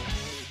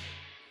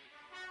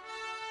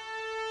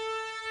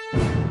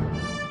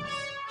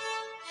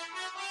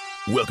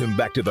 Welcome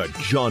back to the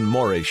John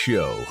Morris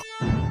Show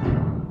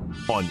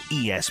on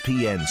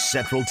ESPN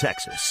Central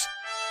Texas.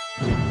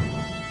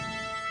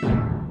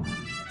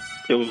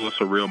 It was a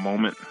surreal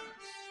moment.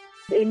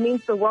 It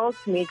means the world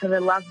to me because I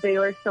love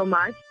Baylor so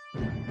much.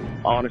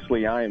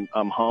 Honestly, I'm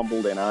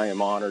humbled and I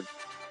am honored.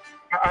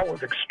 I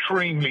was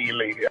extremely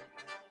elated.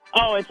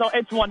 Oh,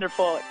 it's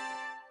wonderful.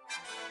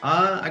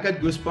 I got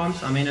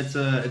goosebumps. I mean, it's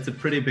a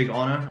pretty big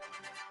honor.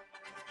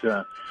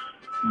 It's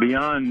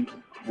beyond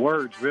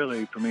words,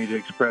 really, for me to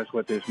express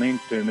what this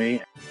means to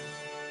me.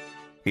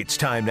 It's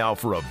time now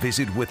for a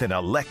visit with an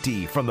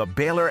electee from the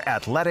Baylor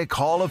Athletic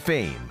Hall of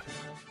Fame.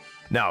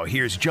 Now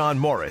here's John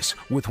Morris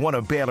with one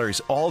of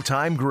Baylor's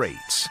all-time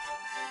greats.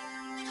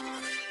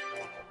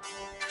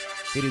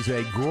 It is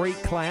a great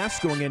class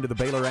going into the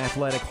Baylor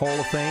Athletic Hall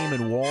of Fame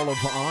and Wall of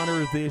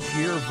Honor this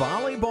year.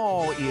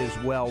 Volleyball is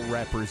well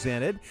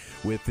represented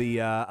with the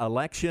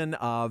election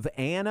of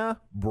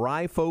Anna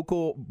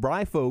Breyfogle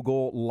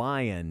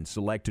Lyon,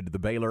 selected to the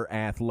Baylor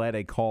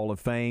Athletic Hall of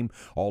Fame.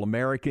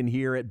 All-American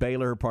here at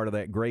Baylor, part of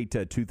that great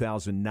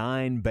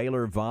 2009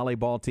 Baylor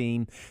volleyball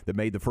team that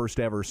made the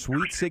first ever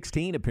Sweet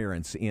 16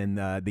 appearance in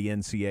the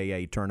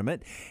NCAA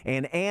tournament.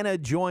 And Anna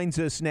joins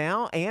us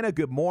now. Anna,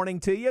 good morning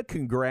to you.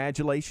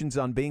 Congratulations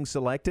on being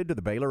selected to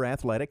the Baylor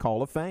Athletic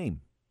Hall of Fame.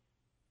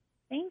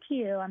 Thank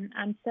you.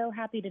 I'm so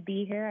happy to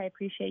be here. I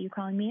appreciate you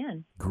calling me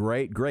in.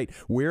 Great.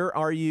 Where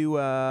are you?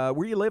 Where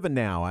are you living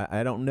now?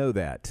 I don't know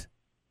that.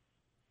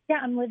 Yeah,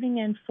 I'm living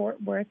in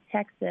Fort Worth,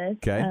 Texas.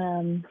 Okay.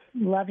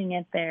 Loving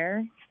it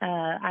there.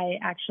 I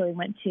actually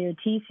went to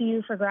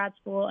TCU for grad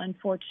school.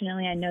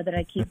 Unfortunately, I know that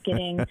I keep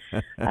getting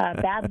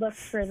bad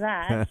looks for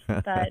that,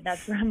 but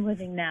that's where I'm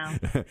living now.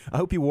 I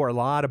hope you wore a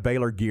lot of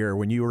Baylor gear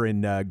when you were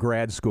in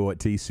grad school at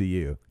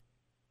TCU.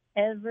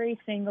 Every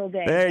single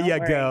day. There you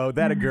go.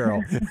 That a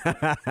girl.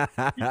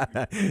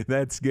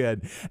 That's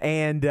good.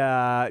 And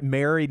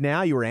married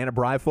now. You were Anna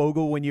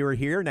Breyfogle when you were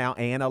here. Now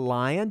Anna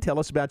Lyon. Tell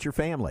us about your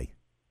family.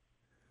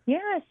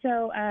 Yeah,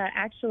 so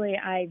actually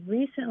I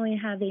recently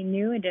have a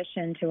new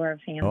addition to our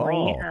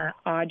family,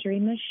 Audrey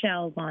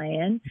Michelle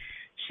Lyon.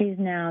 She's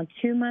now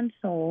 2 months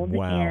old,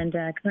 and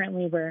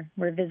currently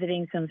we're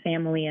visiting some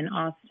family in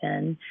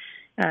Austin,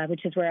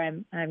 which is where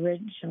I'm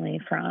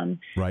originally from.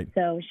 Right.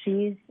 So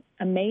she's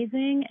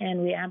amazing,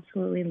 and we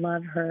absolutely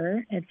love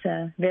her. It's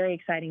a very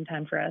exciting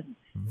time for us.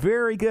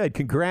 Very good.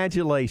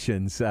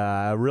 Congratulations.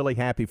 Really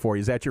happy for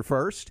you. Is that your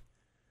first?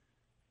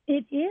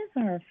 It is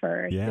our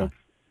first. Yeah.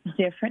 It's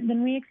different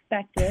than we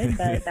expected,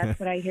 but that's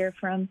what I hear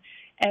from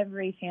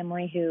every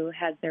family who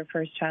has their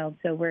first child.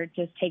 So we're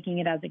just taking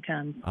it as it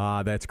comes.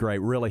 That's great.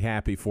 Really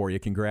happy for you.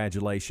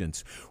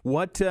 Congratulations.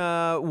 What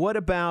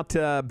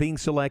about being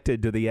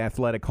selected to the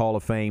Athletic Hall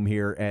of Fame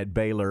here at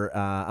Baylor?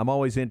 I'm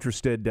always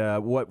interested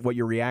what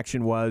your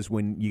reaction was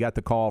when you got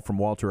the call from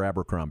Walter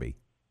Abercrombie.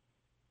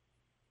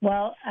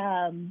 Well,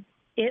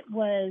 it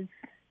was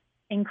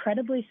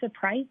incredibly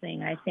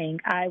surprising, I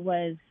think. I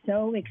was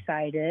so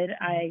excited.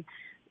 I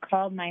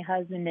called my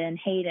husband and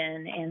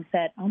Hayden and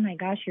said, "Oh my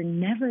gosh, you're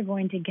never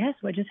going to guess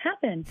what just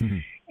happened."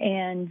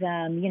 And,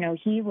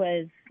 he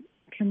was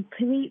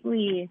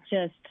completely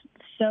just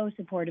so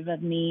supportive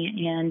of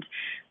me. And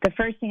the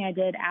first thing I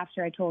did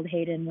after I told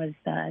Hayden was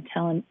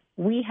tell him,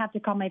 we have to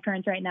call my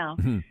parents right now.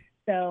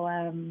 So,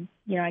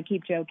 I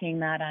keep joking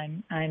that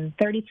I'm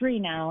 33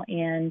 now,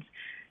 and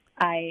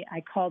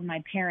I called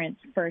my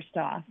parents first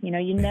off. You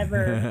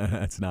never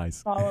That's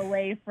nice. fall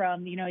away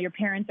from, your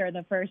parents are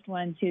the first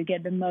ones who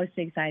get the most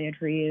excited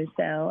for you.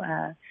 So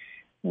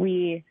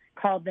we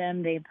called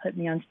them. They put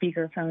me on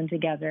speakerphone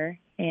together,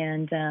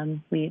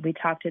 and we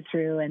talked it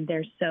through, and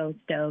they're so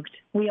stoked.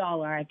 We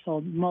all are. I've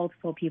told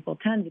multiple people,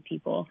 tons of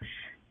people.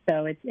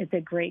 So it's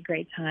a great,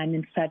 great time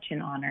and such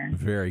an honor.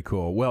 Very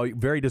cool. Well,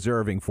 very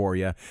deserving for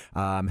you.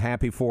 I'm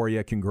happy for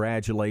you.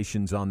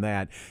 Congratulations on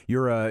that.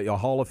 You're a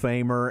Hall of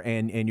Famer,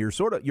 and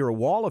you're a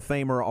Wall of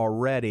Famer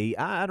already.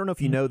 I don't know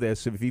if you know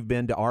this. If you've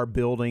been to our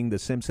building, the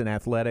Simpson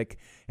Athletic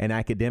and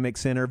Academic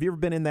Center, have you ever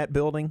been in that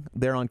building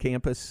there on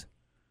campus?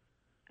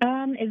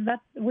 Is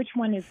that which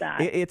one is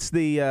that?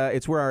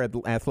 It's where our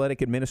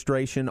athletic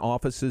administration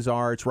offices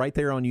are. It's right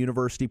there on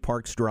University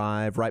Parks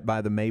Drive, right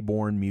by the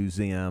Mayborn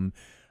Museum.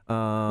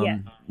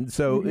 Yes.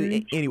 So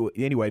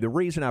anyway, the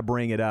reason I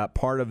bring it up,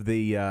 part of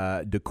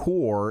the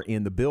decor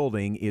in the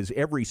building is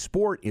every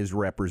sport is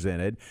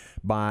represented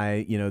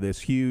by this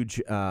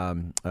huge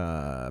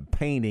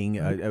painting.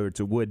 It's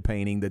a wood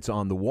painting that's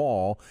on the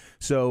wall.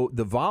 So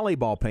the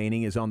volleyball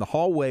painting is on the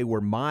hallway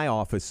where my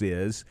office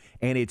is,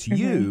 and it's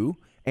you.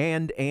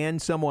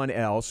 And someone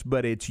else,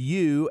 but it's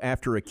you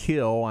after a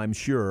kill, I'm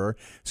sure.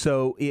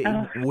 So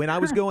when I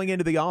was going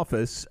into the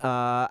office,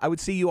 I would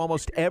see you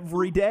almost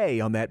every day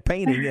on that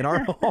painting in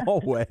our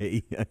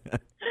hallway.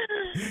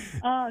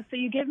 Oh, so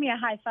you give me a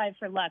high five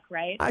for luck,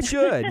 right? I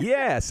should,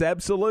 yes,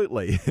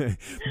 absolutely.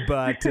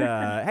 But,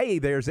 hey,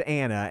 there's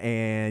Anna,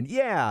 and,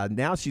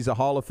 now she's a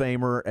Hall of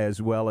Famer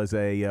as well as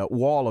a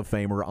Wall of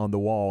Famer on the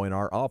wall in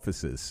our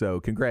offices. So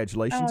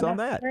congratulations on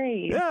that.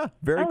 Great. Yeah,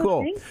 very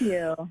cool. Thank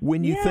you.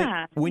 When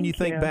you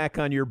think back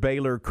on your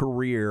Baylor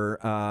career,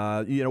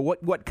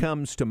 what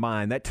comes to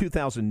mind? That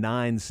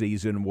 2009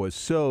 season was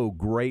so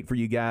great for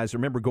you guys. I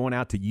remember going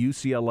out to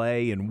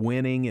UCLA and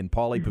winning in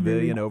Pauley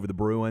Pavilion over the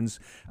Bruins.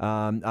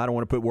 I don't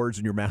want to put words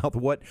in your mouth.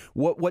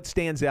 What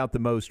stands out the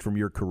most from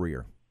your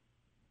career?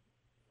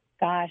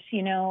 Gosh,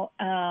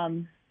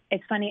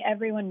 it's funny.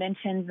 Everyone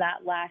mentions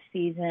that last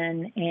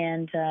season,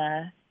 and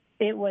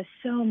it was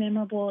so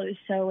memorable. It was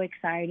so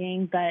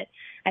exciting. But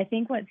I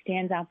think what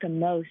stands out the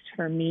most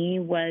for me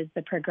was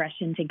the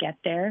progression to get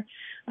there.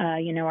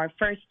 Our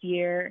first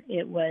year,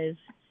 it was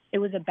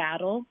a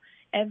battle.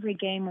 Every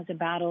game was a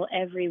battle.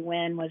 Every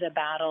win was a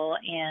battle.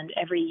 And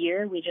every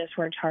year we just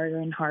worked harder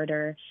and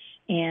harder.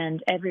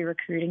 And every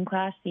recruiting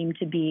class seemed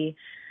to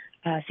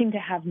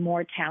have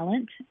more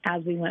talent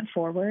as we went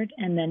forward.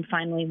 And then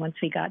finally, once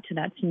we got to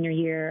that senior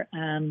year,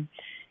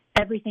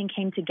 everything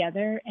came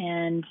together,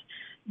 and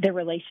the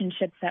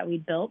relationships that we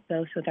built,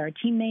 both with our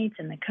teammates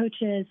and the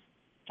coaches,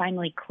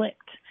 finally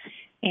clicked.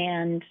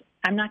 And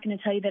I'm not going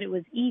to tell you that it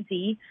was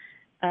easy,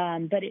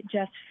 but it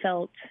just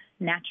felt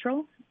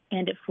natural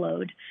and it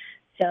flowed.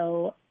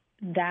 So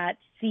that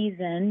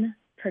season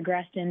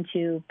progressed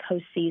into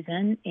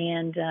postseason,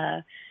 and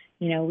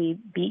we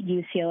beat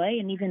UCLA,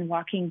 and even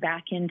walking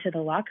back into the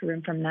locker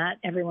room from that,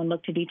 everyone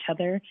looked at each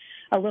other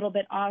a little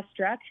bit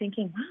awestruck,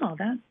 thinking, wow,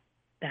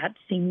 that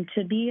seemed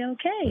to be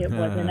okay. It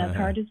wasn't as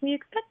hard as we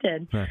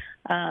expected.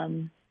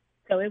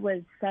 So it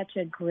was such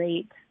a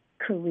great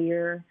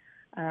career.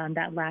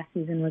 That last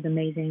season was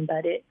amazing,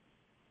 but it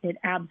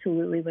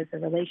absolutely was the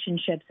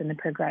relationships and the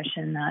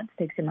progression that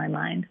sticks in my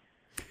mind.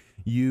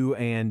 You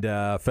and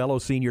fellow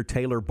senior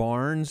Taylor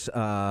Barnes,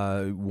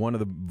 one of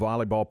the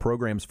volleyball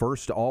program's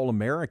first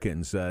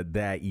All-Americans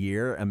that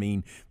year. I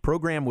mean,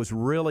 program was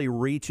really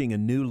reaching a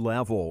new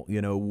level,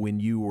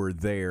 when you were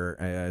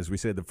there. As we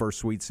said, the first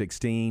Sweet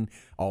 16,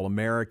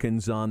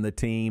 All-Americans on the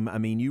team. I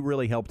mean, you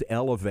really helped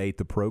elevate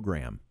the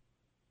program.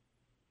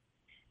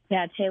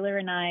 Yeah, Taylor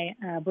and I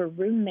were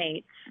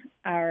roommates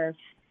our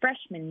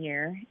freshman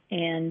year.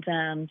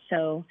 And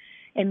so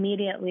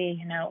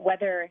immediately,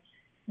 whether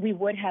we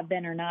would have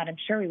been or not, I'm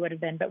sure we would have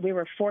been, but we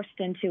were forced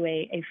into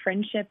a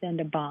friendship and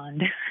a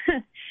bond.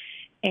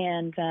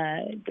 And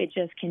it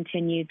just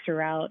continued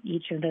throughout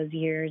each of those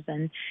years.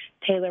 And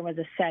Taylor was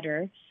a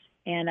setter.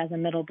 And as a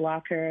middle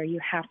blocker, you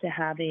have to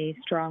have a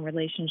strong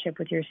relationship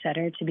with your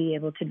setter to be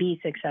able to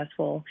be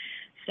successful.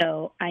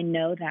 So I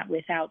know that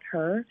without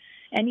her,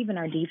 and even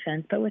our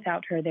defense, but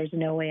without her, there's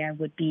no way I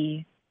would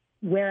be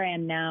where I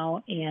am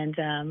now and,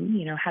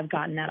 have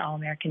gotten that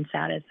All-American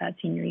status that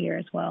senior year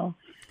as well.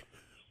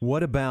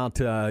 What about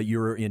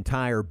your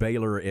entire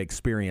Baylor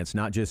experience,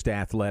 not just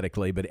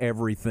athletically, but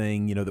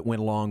everything, that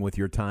went along with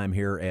your time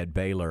here at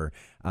Baylor?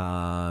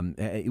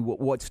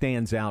 What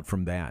stands out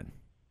from that?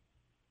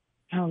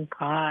 Oh,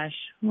 gosh,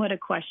 what a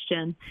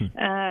question.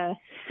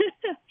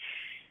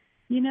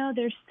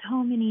 There's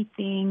so many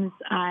things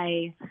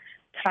I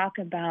talk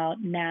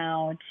about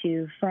now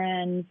to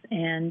friends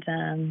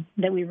and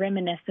that we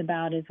reminisce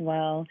about as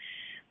well.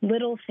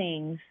 Little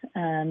things,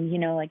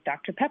 like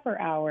Dr. Pepper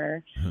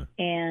Hour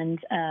and,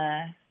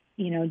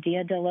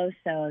 Dia de Loso,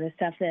 the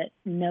stuff that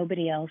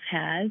nobody else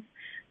has.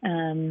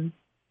 We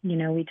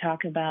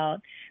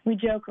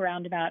joke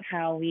around about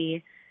how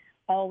we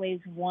always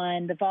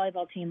won, the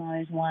volleyball team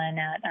always won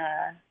at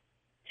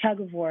tug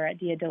of war at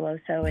Dia de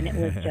Loso, and it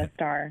was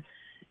just our,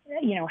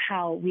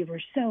 how we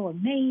were so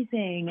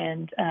amazing.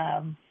 And,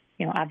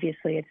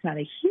 obviously it's not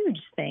a huge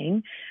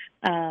thing,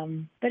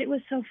 but it was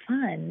so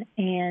fun.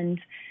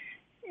 And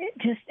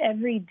just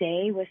every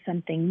day was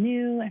something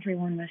new.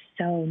 Everyone was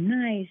so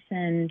nice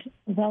and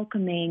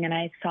welcoming. And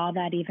I saw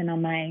that even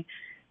on my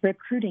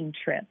recruiting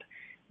trip,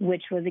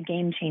 which was a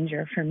game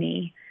changer for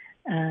me.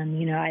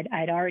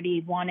 I'd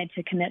already wanted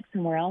to commit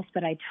somewhere else,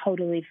 but I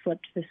totally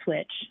flipped the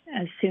switch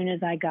as soon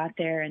as I got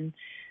there and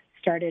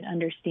started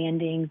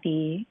understanding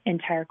the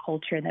entire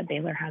culture that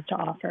Baylor has to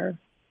offer.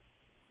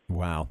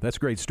 Wow, that's a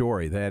great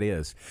story. That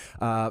is.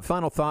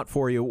 Final thought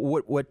for you.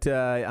 What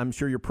I'm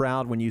sure you're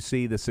proud when you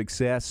see the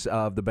success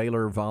of the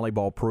Baylor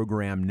volleyball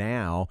program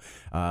now.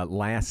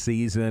 Last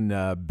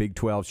season, Big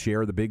 12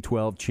 share of the Big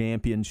 12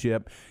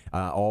 championship,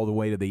 all the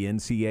way to the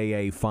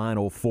NCAA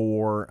Final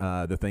Four.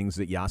 The things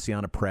that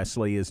Yassiana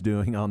Presley is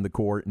doing on the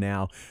court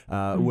now.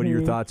 What are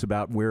your thoughts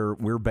about where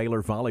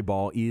Baylor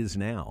volleyball is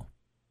now?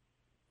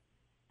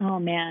 Oh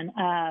man,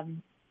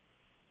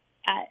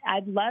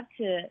 I'd love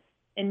to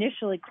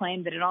initially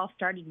claimed that it all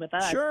started with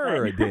us.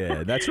 Sure, it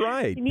did. That's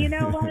right. You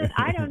know what?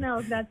 I don't know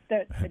if that's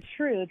the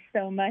truth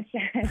so much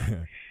as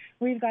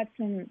we've got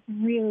some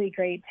really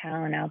great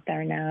talent out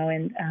there now,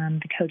 and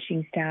the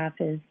coaching staff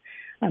is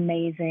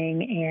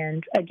amazing.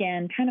 And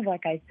again, kind of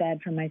like I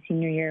said from my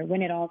senior year,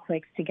 when it all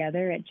clicks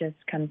together, it just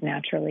comes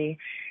naturally.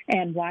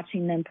 And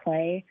watching them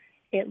play,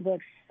 it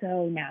looks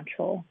so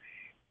natural.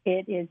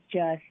 It is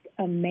just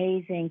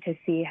amazing to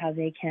see how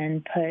they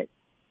can put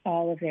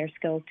all of their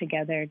skills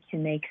together to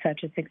make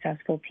such a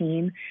successful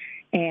team.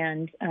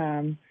 And,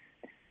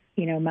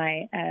 you know,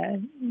 my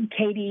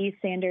Katie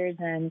Sanders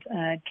and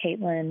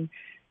Caitlin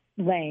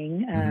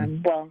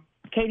Lang, well,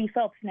 Katie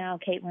Phelps now,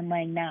 Caitlin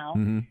Lang now,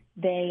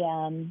 they,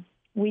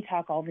 we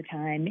talk all the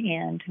time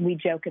and we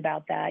joke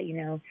about that. You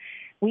know,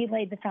 we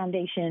laid the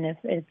foundation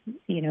if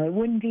you know, it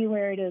wouldn't be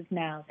where it is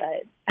now,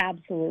 but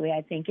absolutely,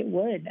 I think it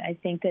would. I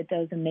think that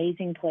those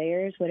amazing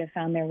players would have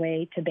found their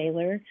way to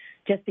Baylor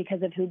just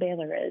because of who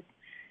Baylor is.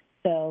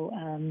 So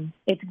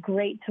it's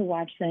great to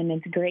watch them.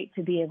 It's great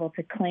to be able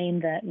to claim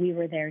that we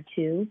were there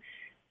too.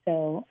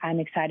 So I'm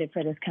excited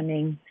for this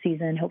coming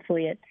season.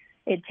 Hopefully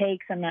it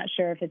takes, I'm not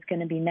sure if it's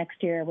going to be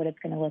next year or what it's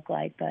going to look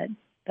like, but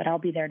I'll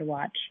be there to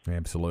watch.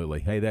 Absolutely.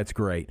 Hey, that's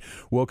great.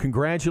 Well,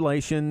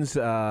 congratulations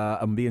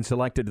on being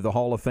selected to the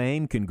Hall of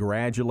Fame.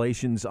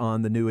 Congratulations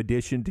on the new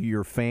addition to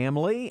your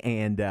family,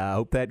 and I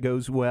hope that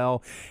goes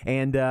well.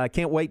 And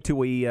can't wait till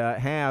we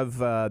have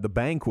the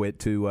banquet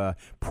to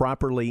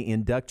properly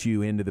induct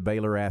you into the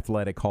Baylor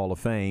Athletic Hall of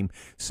Fame.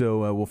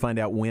 So we'll find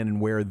out when and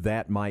where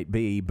that might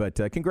be. But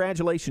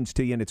congratulations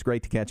to you, and it's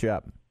great to catch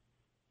up.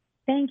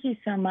 Thank you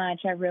so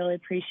much. I really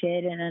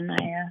appreciate it, and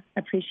I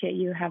appreciate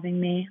you having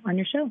me on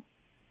your show.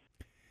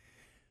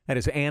 That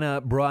is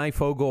Anna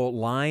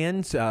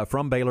Breyfogle-Lyons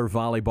from Baylor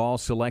Volleyball,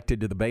 selected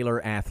to the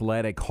Baylor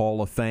Athletic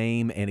Hall of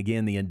Fame. And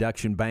again, the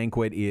induction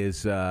banquet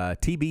is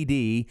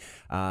TBD.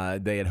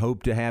 They had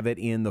hoped to have it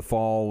in the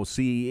fall. We'll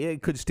see.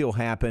 It could still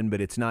happen,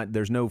 but it's not.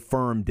 There's no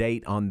firm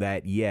date on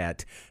that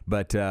yet.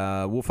 But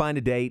we'll find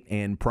a date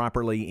and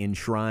properly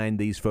enshrine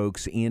these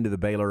folks into the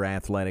Baylor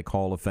Athletic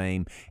Hall of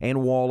Fame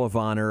and Wall of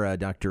Honor.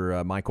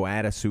 Dr. Michael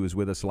Addis, who was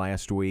with us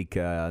last week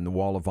in the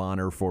Wall of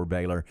Honor for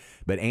Baylor.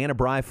 But Anna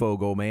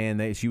Breyfogle,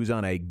 man, she was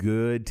on a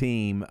good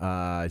team.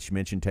 She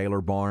mentioned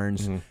Taylor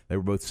Barnes. They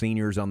were both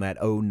seniors on that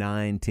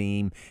 2009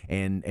 team.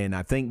 And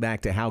I think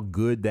back to how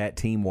good that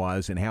team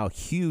was and how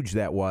huge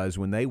that was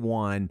when they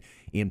won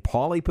in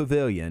Pauley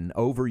Pavilion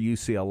over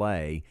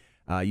UCLA.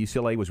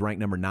 UCLA was ranked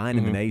number 9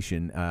 in the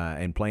nation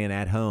and playing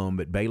at home,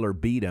 but Baylor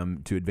beat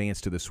them to advance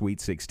to the Sweet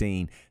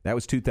 16. That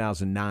was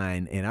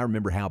 2009, and I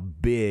remember how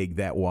big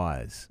that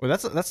was. Well,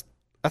 that's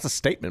a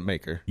statement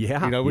maker.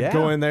 Yeah. You know, we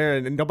go in there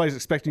and nobody's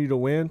expecting you to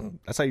win.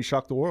 That's how you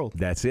shock the world.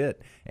 That's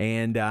it.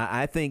 And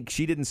I think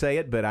she didn't say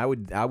it, but I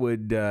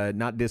would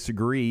not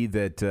disagree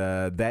that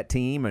that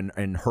team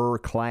and her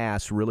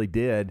class really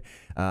did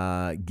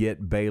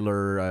get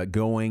Baylor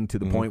going to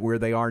the point where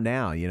they are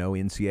now. You know,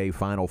 NCAA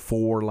Final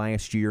Four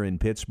last year in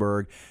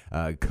Pittsburgh,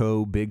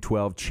 Big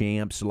 12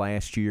 champs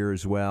last year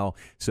as well.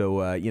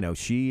 So, you know,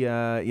 she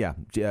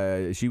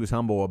was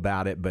humble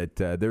about it, but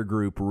their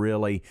group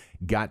really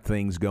got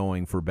things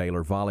going for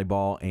Baylor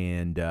volleyball,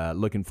 and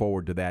looking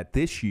forward to that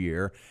this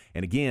year.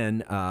 And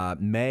again,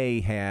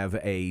 may have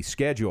a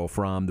schedule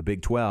from the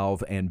Big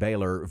 12 and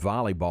Baylor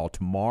volleyball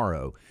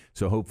tomorrow.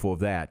 So hopeful of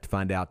that.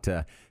 Find out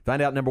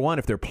number one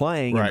if they're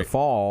playing in the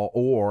fall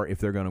or if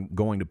they're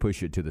going to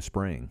push it to the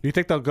spring. Do you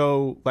think they'll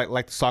go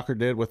like soccer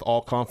did with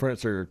all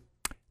conference, or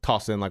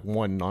toss in like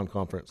one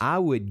non-conference? I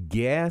would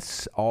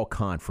guess all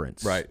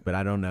conference, right? But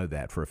I don't know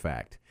that for a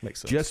fact.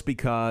 Makes sense. Just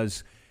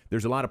because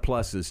there's a lot of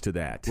pluses to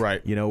that.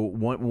 Right. You know,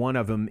 one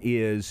of them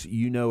is,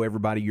 you know,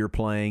 everybody you're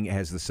playing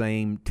has the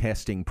same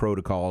testing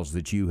protocols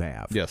that you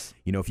have. Yes.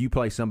 You know, if you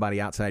play somebody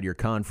outside your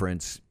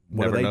conference,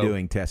 what are they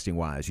doing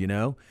testing-wise, you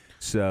know?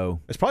 So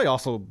it's probably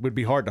also would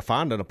be hard to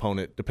find an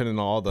opponent depending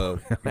on all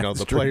the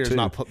the players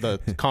the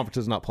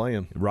conferences not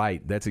playing.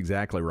 Right, that's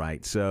exactly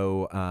right.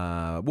 So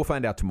we'll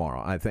find out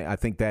tomorrow. I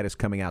think that is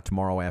coming out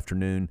tomorrow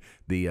afternoon.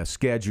 The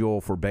schedule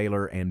for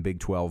Baylor and Big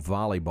 12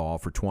 volleyball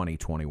for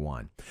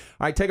 2021. All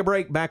right, take a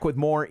break. Back with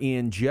more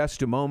in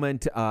just a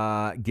moment.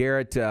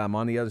 Garrett, I'm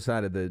on the other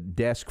side of the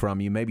desk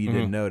from you. Maybe you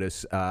didn't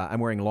notice.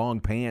 I'm wearing long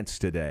pants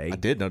today. I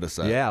did notice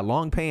that. Yeah,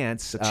 long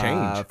pants. It's a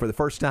change for the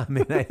first time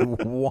in a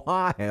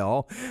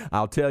while.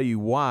 I'll tell you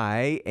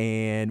why,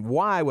 and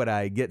why would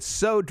I get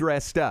so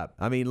dressed up?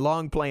 I mean,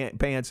 long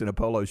pants and a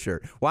polo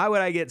shirt. Why would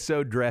I get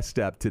so dressed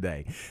up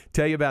today?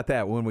 Tell you about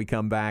that when we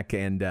come back,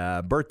 and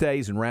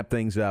birthdays, and wrap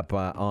things up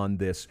on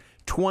this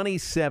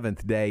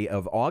 27th day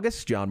of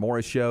August. John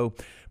Morris Show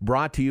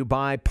brought to you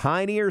by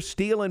Pioneer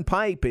Steel and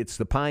Pipe. It's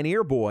the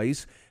Pioneer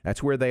Boys.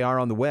 That's where they are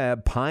on the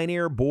web,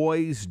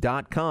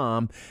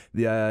 pioneerboys.com.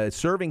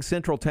 Serving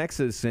Central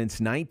Texas since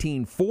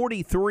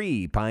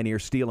 1943. Pioneer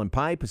Steel and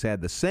Pipe has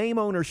had the same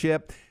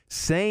ownership,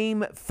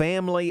 same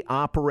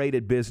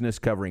family-operated business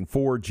covering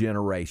 4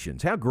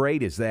 generations. How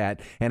great is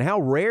that, and how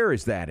rare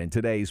is that in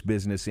today's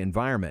business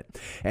environment?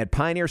 At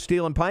Pioneer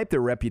Steel and Pipe,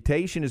 their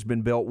reputation has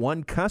been built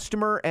one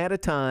customer at a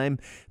time.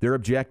 Their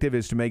objective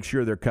is to make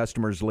sure their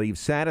customers leave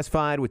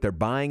satisfied with their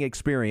buying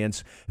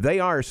experience. They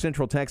are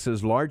Central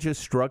Texas'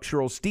 largest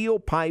structural steel,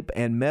 pipe,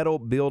 and metal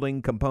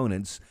building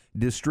components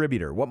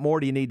distributor. What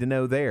more do you need to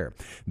know there?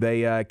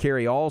 They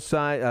carry all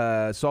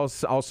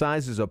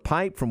sizes of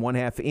pipe from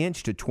 1/2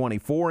 inch to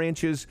 24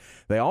 inches.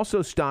 They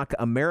also stock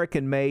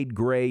American-made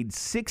grade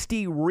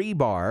 60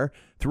 rebar,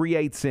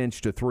 3/8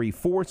 inch to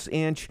 3/4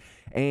 inch.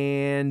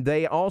 And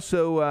they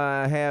also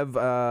have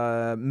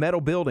metal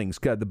buildings,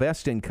 the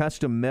best in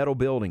custom metal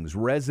buildings,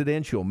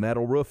 residential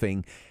metal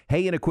roofing,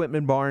 hay and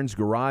equipment barns,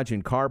 garage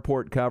and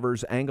carport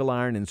covers, angle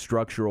iron, and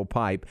structural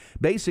pipe.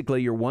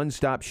 Basically, your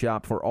one-stop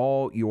shop for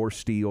all your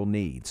steel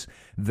needs.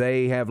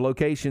 They have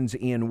locations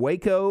in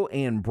Waco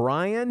and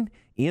Bryan.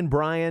 In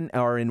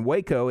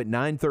Waco at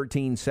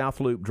 913 South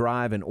Loop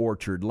Drive and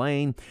Orchard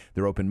Lane.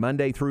 They're open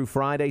Monday through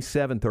Friday,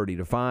 7:30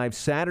 to 5,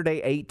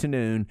 Saturday 8 to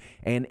noon,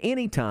 and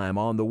anytime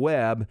on the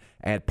web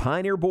at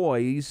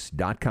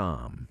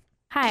pioneerboys.com.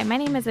 Hi, my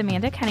name is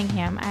Amanda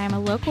Cunningham. I am a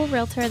local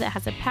realtor that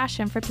has a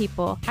passion for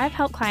people. I've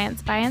helped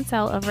clients buy and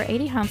sell over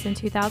 80 homes in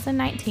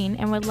 2019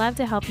 and would love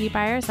to help you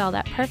buy or sell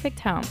that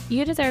perfect home.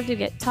 You deserve to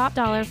get top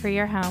dollar for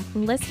your home.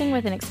 Listing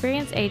with an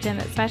experienced agent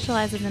that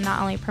specializes in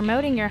not only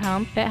promoting your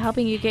home, but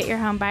helping you get your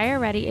home buyer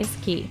ready is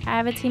key. I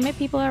have a team of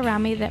people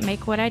around me that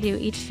make what I do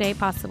each day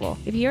possible.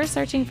 If you're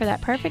searching for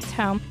that perfect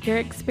home, your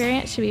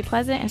experience should be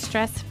pleasant and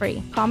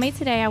stress-free. Call me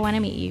today. I want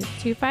to meet you.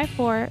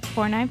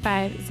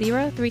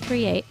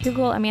 254-495-0338.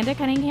 Google Amanda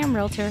Cunningham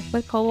Realtor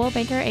with Coldwell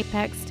Banker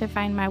Apex to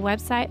find my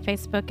website,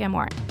 Facebook, and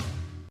more.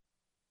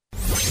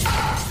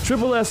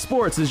 Triple S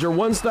Sports is your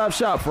one-stop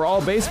shop for all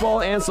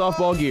baseball and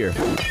softball gear.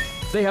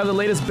 They have the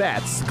latest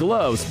bats,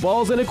 gloves,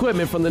 balls, and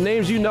equipment from the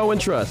names you know and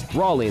trust.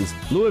 Rawlings,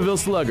 Louisville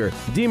Slugger,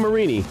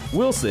 DeMarini,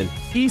 Wilson,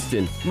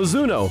 Easton,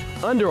 Mizuno,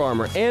 Under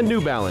Armour, and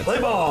New Balance.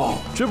 Play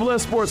ball! Triple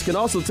S Sports can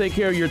also take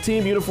care of your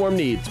team uniform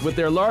needs with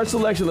their large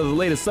selection of the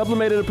latest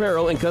sublimated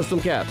apparel and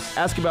custom caps.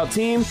 Ask about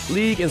team,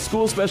 league, and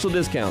school special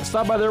discounts.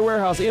 Stop by their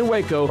warehouse in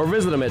Waco or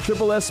visit them at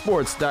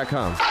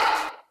triplessports.com.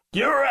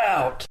 You're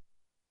out!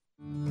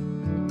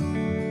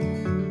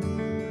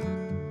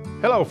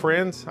 Hello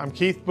friends, I'm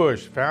Keith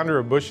Bush, founder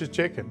of Bush's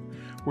Chicken.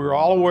 We're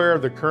all aware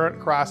of the current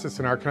crisis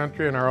in our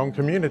country and our own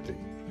community.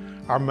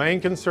 Our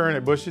main concern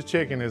at Bush's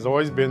Chicken has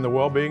always been the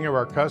well-being of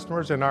our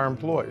customers and our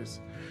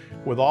employees.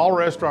 With all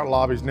restaurant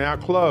lobbies now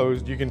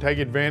closed, you can take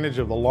advantage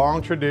of the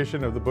long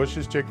tradition of the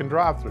Bush's Chicken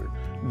drive-thru,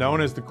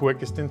 known as the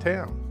quickest in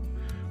town.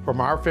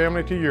 From our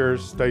family to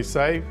yours, stay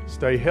safe,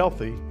 stay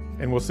healthy,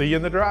 and we'll see you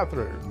in the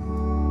drive-thru.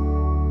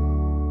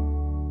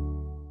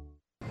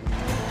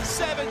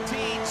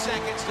 17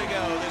 seconds to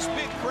go. This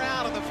big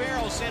crowd of the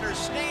Farrell Center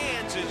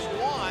stands as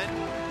one.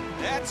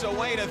 That's a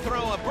way to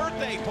throw a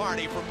birthday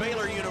party for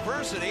Baylor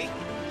University.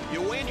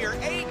 You win your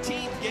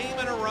 18th game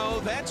in a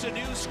row. That's a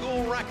new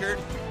school record.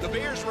 The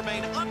Bears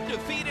remain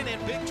undefeated in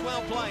Big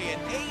 12 play at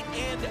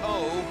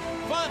 8-0.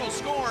 Final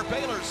score,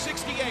 Baylor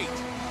 68,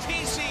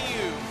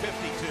 TCU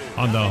 52.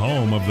 On the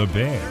home of the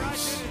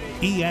Bears,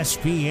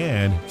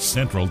 ESPN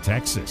Central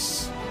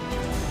Texas.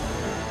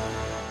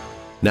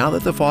 Now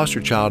that the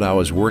foster child I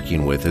was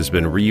working with has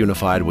been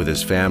reunified with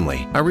his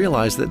family, I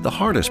realized that the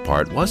hardest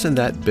part wasn't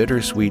that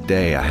bittersweet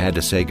day I had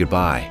to say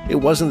goodbye. It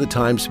wasn't the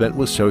time spent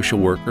with social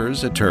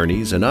workers,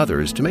 attorneys, and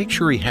others to make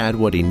sure he had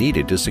what he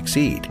needed to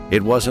succeed.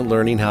 It wasn't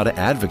learning how to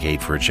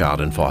advocate for a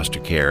child in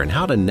foster care and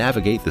how to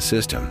navigate the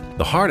system.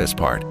 The hardest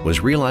part was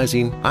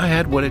realizing I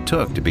had what it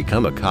took to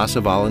become a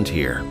CASA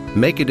volunteer.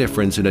 Make a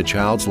difference in a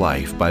child's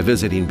life by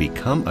visiting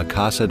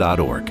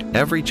becomeacasa.org.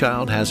 Every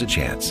child has a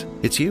chance.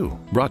 It's you.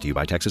 Brought to you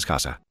by Texas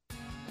CASA.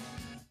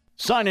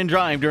 Sign and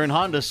drive during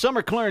Honda's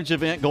summer clearance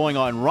event going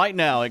on right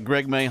now at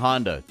Greg May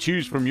Honda.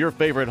 Choose from your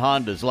favorite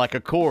Hondas like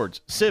Accords,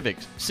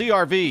 Civics,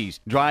 CR-Vs.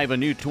 Drive a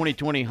new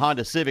 2020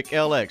 Honda Civic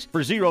LX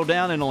for $0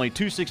 down and only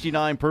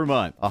 $269 per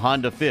month. A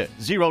Honda Fit,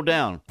 $0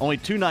 down, only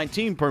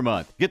 $219 per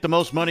month. Get the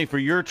most money for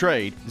your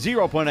trade.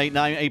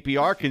 0.89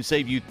 APR can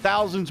save you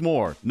thousands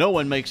more. No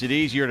one makes it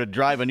easier to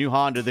drive a new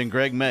Honda than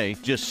Greg May.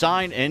 Just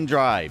sign and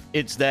drive.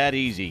 It's that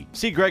easy.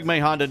 See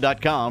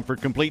GregMayHonda.com for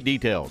complete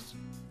details.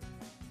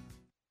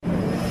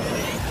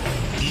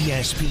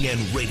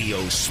 ESPN Radio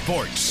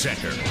Sports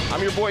Center.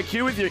 I'm your boy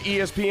Q with your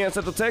ESPN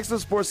Central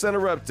Texas Sports Center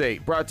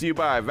update. Brought to you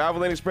by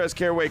Valvoline Express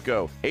Care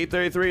Waco.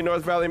 833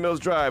 North Valley Mills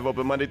Drive.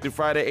 Open Monday through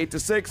Friday 8 to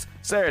 6,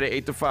 Saturday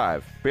 8 to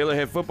 5. Baylor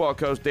head football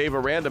coach Dave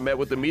Aranda met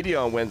with the media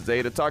on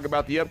Wednesday to talk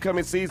about the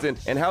upcoming season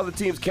and how the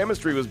team's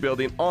chemistry was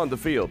building on the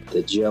field.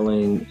 The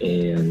gelling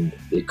and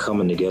the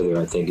coming together,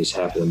 I think, is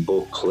happening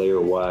both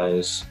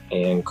player-wise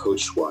and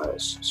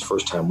coach-wise. It's the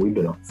first time we've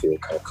been on the field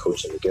kind of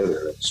coaching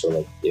together. So,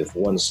 like, if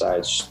one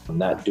side's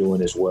not doing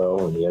as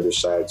well and the other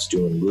side's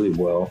doing really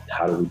well,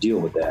 how do we deal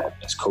with that?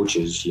 As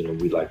coaches,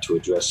 we like to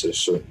address it a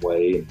certain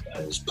way.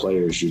 And as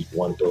players, you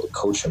want to be able to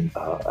coach them,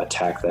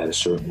 attack that a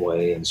certain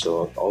way. And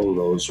so all of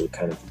those are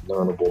kind of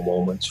learnable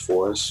moments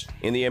for us.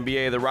 In the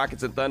NBA, the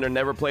Rockets and Thunder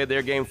never played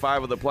their Game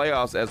 5 of the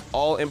playoffs as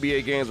all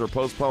NBA games were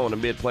postponed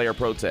amid player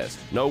protests.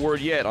 No word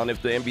yet on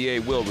if the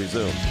NBA will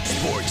resume.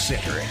 Sports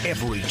Center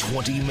every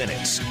 20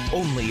 minutes,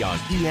 only on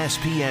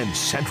ESPN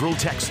Central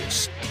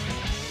Texas.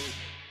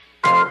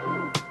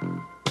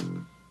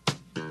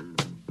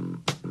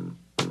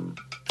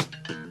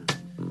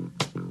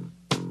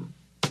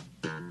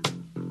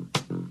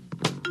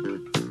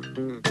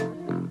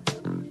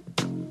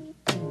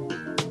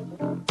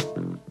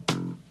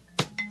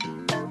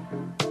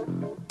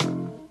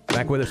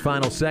 Back with his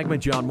final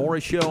segment, John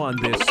Morris Show on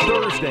this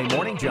Thursday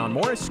morning. John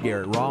Morris,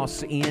 Garrett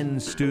Ross in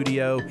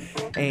studio.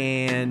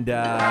 And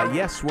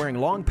yes, wearing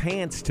long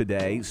pants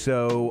today.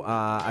 So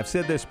I've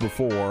said this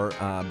before,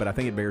 but I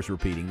think it bears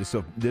repeating.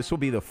 This will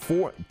be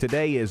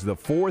today is the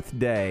fourth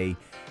day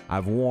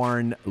I've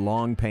worn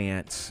long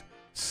pants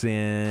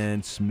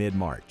since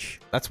mid-March.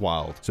 That's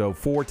wild. So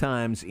 4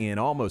 times in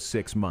almost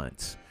 6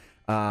 months.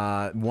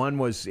 One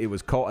was, it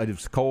was cold. It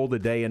was cold a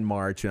day in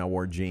March, and I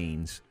wore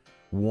jeans.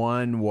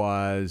 One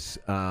was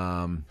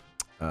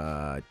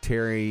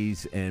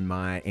Terry's and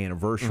my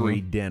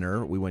anniversary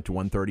dinner. We went to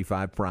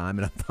 135 Prime,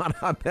 and I thought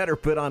I better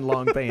put on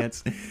long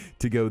pants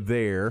to go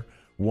there.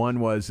 One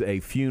was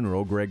a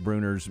funeral, Greg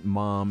Bruner's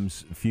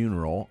mom's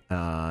funeral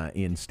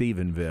in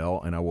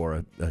Stephenville, and I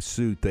wore a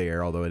suit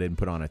there, although I didn't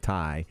put on a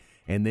tie.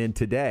 And then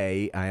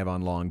today I have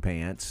on long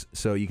pants,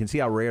 so you can see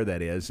how rare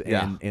that is.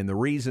 Yeah. And the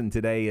reason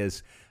today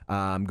is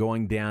I'm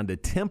going down to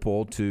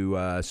Temple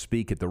to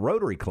speak at the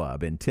Rotary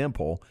Club in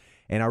Temple.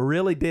 And I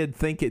really did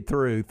think it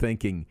through,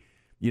 thinking,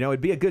 it'd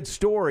be a good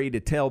story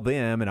to tell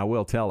them, and I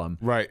will tell them.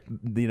 Right.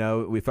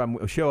 If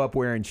I show up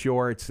wearing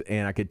shorts,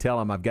 and I could tell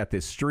them I've got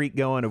this streak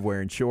going of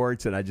wearing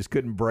shorts, and I just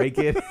couldn't break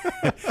it.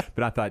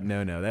 But I thought,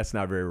 no, that's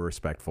not very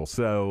respectful.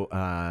 So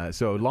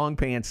long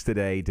pants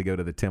today to go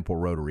to the Temple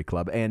Rotary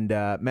Club. And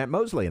Matt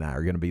Mosley and I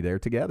are going to be there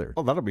together.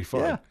 Oh, that'll be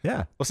fun.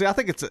 Yeah. Well, see, I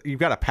think you've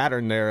got a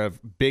pattern there of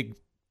big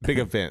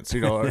events,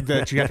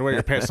 that you have to wear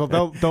your pants. So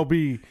they'll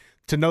be...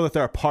 To know that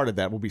they're a part of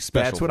that will be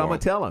special. That's what I'm going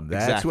to tell them.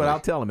 That's what I'll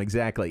tell them.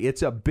 Exactly.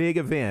 It's a big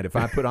event if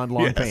I put on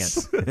long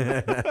pants.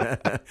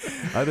 Other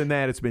than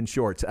that, it's been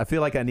shorts. I feel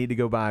like I need to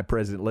go by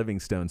President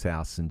Livingstone's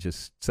house and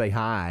just say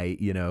hi,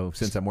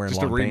 since I'm wearing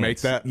long pants. Just to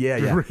remake that? Yeah.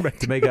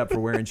 To make up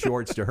for wearing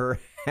shorts to her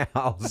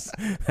house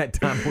that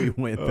time we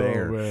went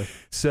there. Man.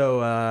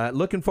 So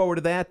looking forward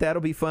to that.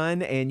 That'll be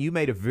fun. And you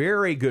made a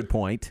very good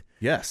point.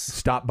 Yes.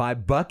 Stop by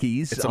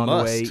Buc-ee's on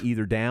the way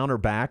either down or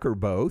back or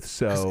both.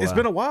 So it's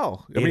been a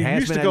while. I mean, you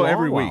used to go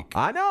every week.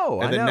 I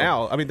know. And then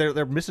now,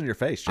 they're missing your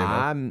face,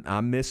 J-Mo.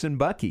 I'm missing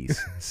Buc-ee's.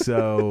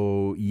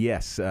 So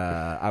yes,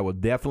 I will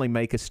definitely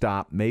make a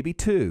stop, maybe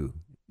 2,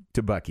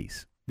 to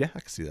Buc-ee's. Yeah, I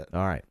can see that.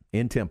 All right,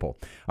 in Temple.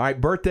 All right,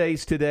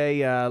 birthdays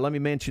today. Let me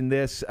mention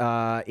this.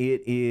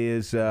 It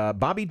is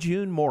Bobby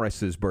June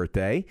Morris's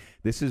birthday.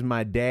 This is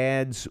my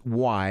dad's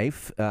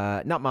wife.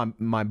 Not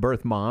my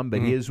birth mom,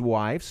 but his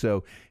wife.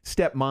 So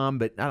stepmom,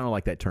 but I don't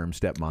like that term,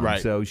 stepmom.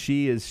 Right. So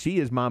she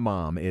is my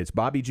mom. It's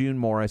Bobby June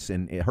Morris,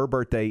 and her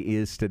birthday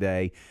is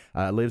today.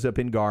 Lives up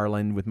in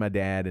Garland with my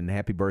dad, and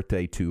happy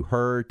birthday to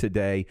her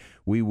today.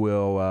 We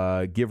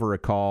will give her a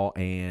call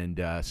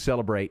and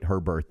celebrate her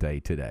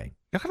birthday today.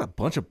 You got a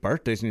bunch of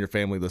birthdays in your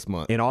family this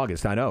month. In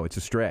August, I know. It's a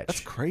stretch. That's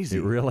crazy.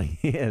 It really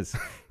is.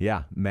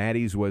 Yeah.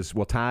 Maddie's was,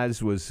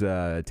 Ty's was,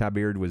 Ty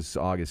Beard was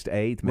August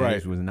 8th.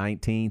 Maddie's was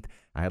 19th.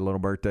 I had a little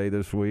birthday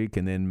this week,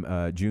 and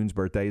then June's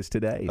birthday is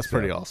today. That's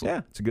pretty awesome.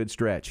 Yeah, it's a good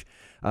stretch.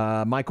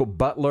 Michael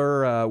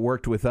Butler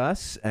worked with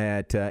us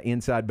at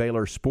Inside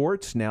Baylor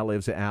Sports, now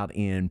lives out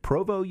in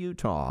Provo,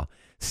 Utah.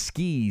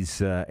 Skis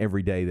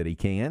every day that he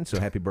can. So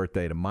happy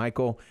birthday to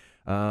Michael.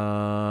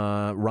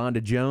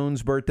 Rhonda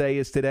Jones' birthday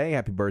is today.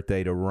 Happy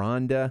birthday to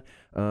Rhonda.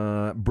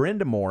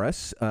 Brenda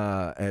Morris,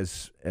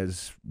 as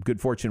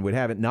good fortune would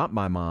have it, not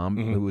my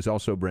mom, who was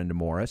also Brenda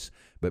Morris,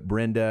 but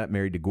Brenda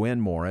married to Gwen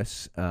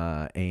Morris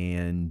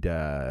and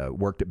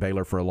worked at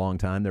Baylor for a long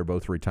time. They're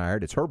both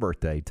retired. It's her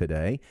birthday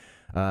today.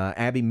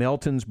 Abby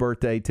Melton's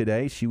birthday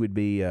today. She would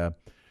be...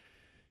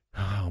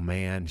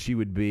 she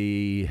would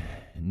be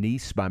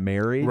niece by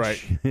marriage.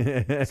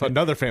 Right. So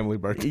another family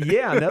birthday.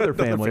 Yeah, another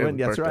family one.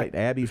 That's right.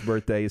 Abby's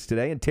birthday is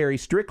today. And Terry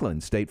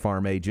Strickland, State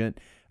Farm agent,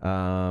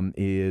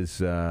 his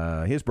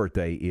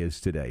birthday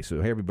is today.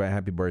 So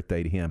happy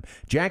birthday to him.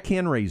 Jack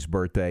Henry's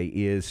birthday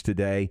is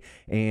today.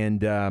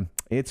 And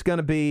it's going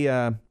to be...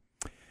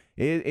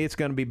 It's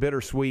going to be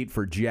bittersweet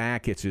for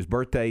Jack. It's his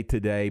birthday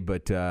today,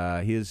 but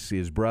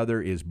his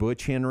brother is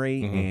Butch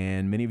Henry,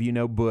 and many of you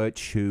know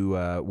Butch, who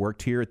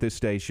worked here at this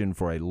station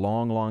for a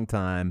long, long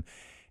time.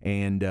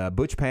 And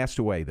Butch passed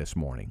away this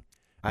morning.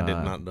 I did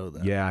not know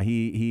that. Yeah,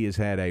 he has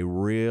had a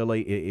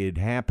really. It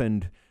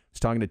happened. I was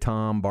talking to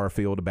Tom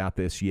Barfield about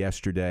this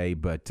yesterday,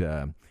 but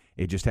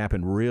it just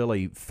happened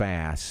really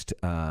fast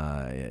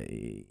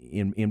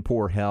in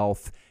poor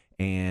health.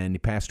 And he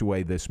passed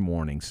away this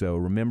morning. So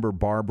remember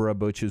Barbara,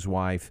 Butch's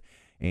wife,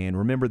 and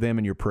remember them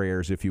in your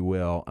prayers, if you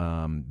will.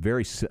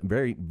 Very,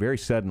 very, very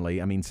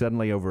suddenly. I mean,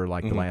 suddenly over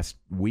like the last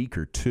week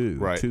or two,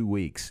 Right. 2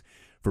 weeks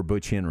for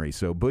Butch Henry.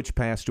 So Butch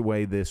passed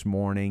away this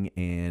morning,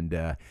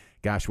 and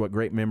gosh, what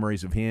great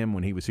memories of him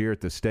when he was here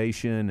at the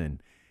station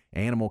and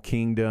Animal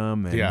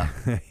Kingdom. And Yeah.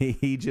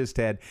 he just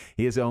had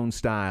his own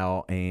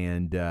style,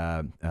 and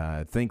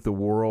think the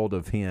world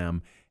of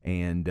him.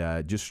 And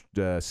just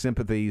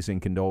sympathies and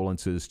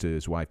condolences to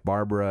his wife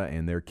Barbara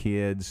and their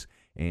kids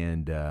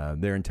and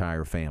their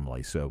entire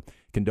family. So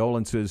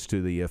condolences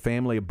to the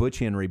family of Butch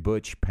Henry.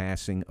 Butch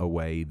passing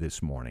away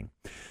this morning.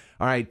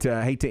 All right,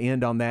 hate to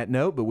end on that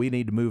note, but we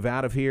need to move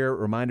out of here.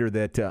 Reminder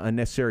that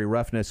Unnecessary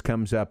Roughness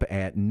comes up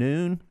at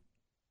noon.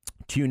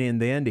 Tune in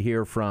then to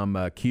hear from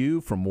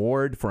Q, from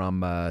Ward,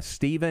 from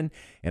Stephen.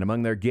 And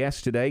among their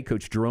guests today,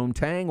 Coach Jerome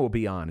Tang will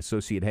be on,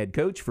 associate head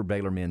coach for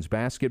Baylor men's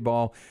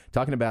basketball,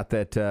 talking about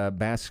that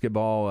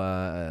basketball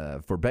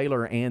for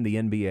Baylor and the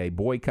NBA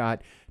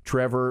boycott.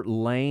 Trevor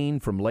Lane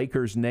from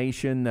Lakers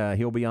Nation,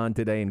 he'll be on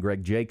today, and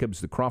Greg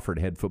Jacobs, the Crawford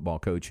head football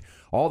coach.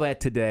 All that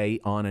today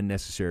on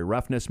Unnecessary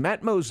Roughness.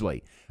 Matt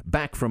Mosley,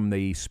 back from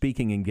the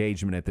speaking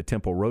engagement at the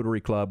Temple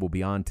Rotary Club, will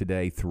be on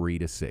today 3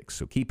 to 6.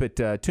 So keep it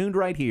tuned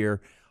right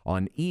here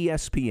on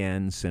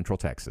ESPN Central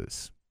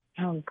Texas.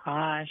 Oh,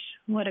 gosh.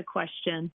 What a question.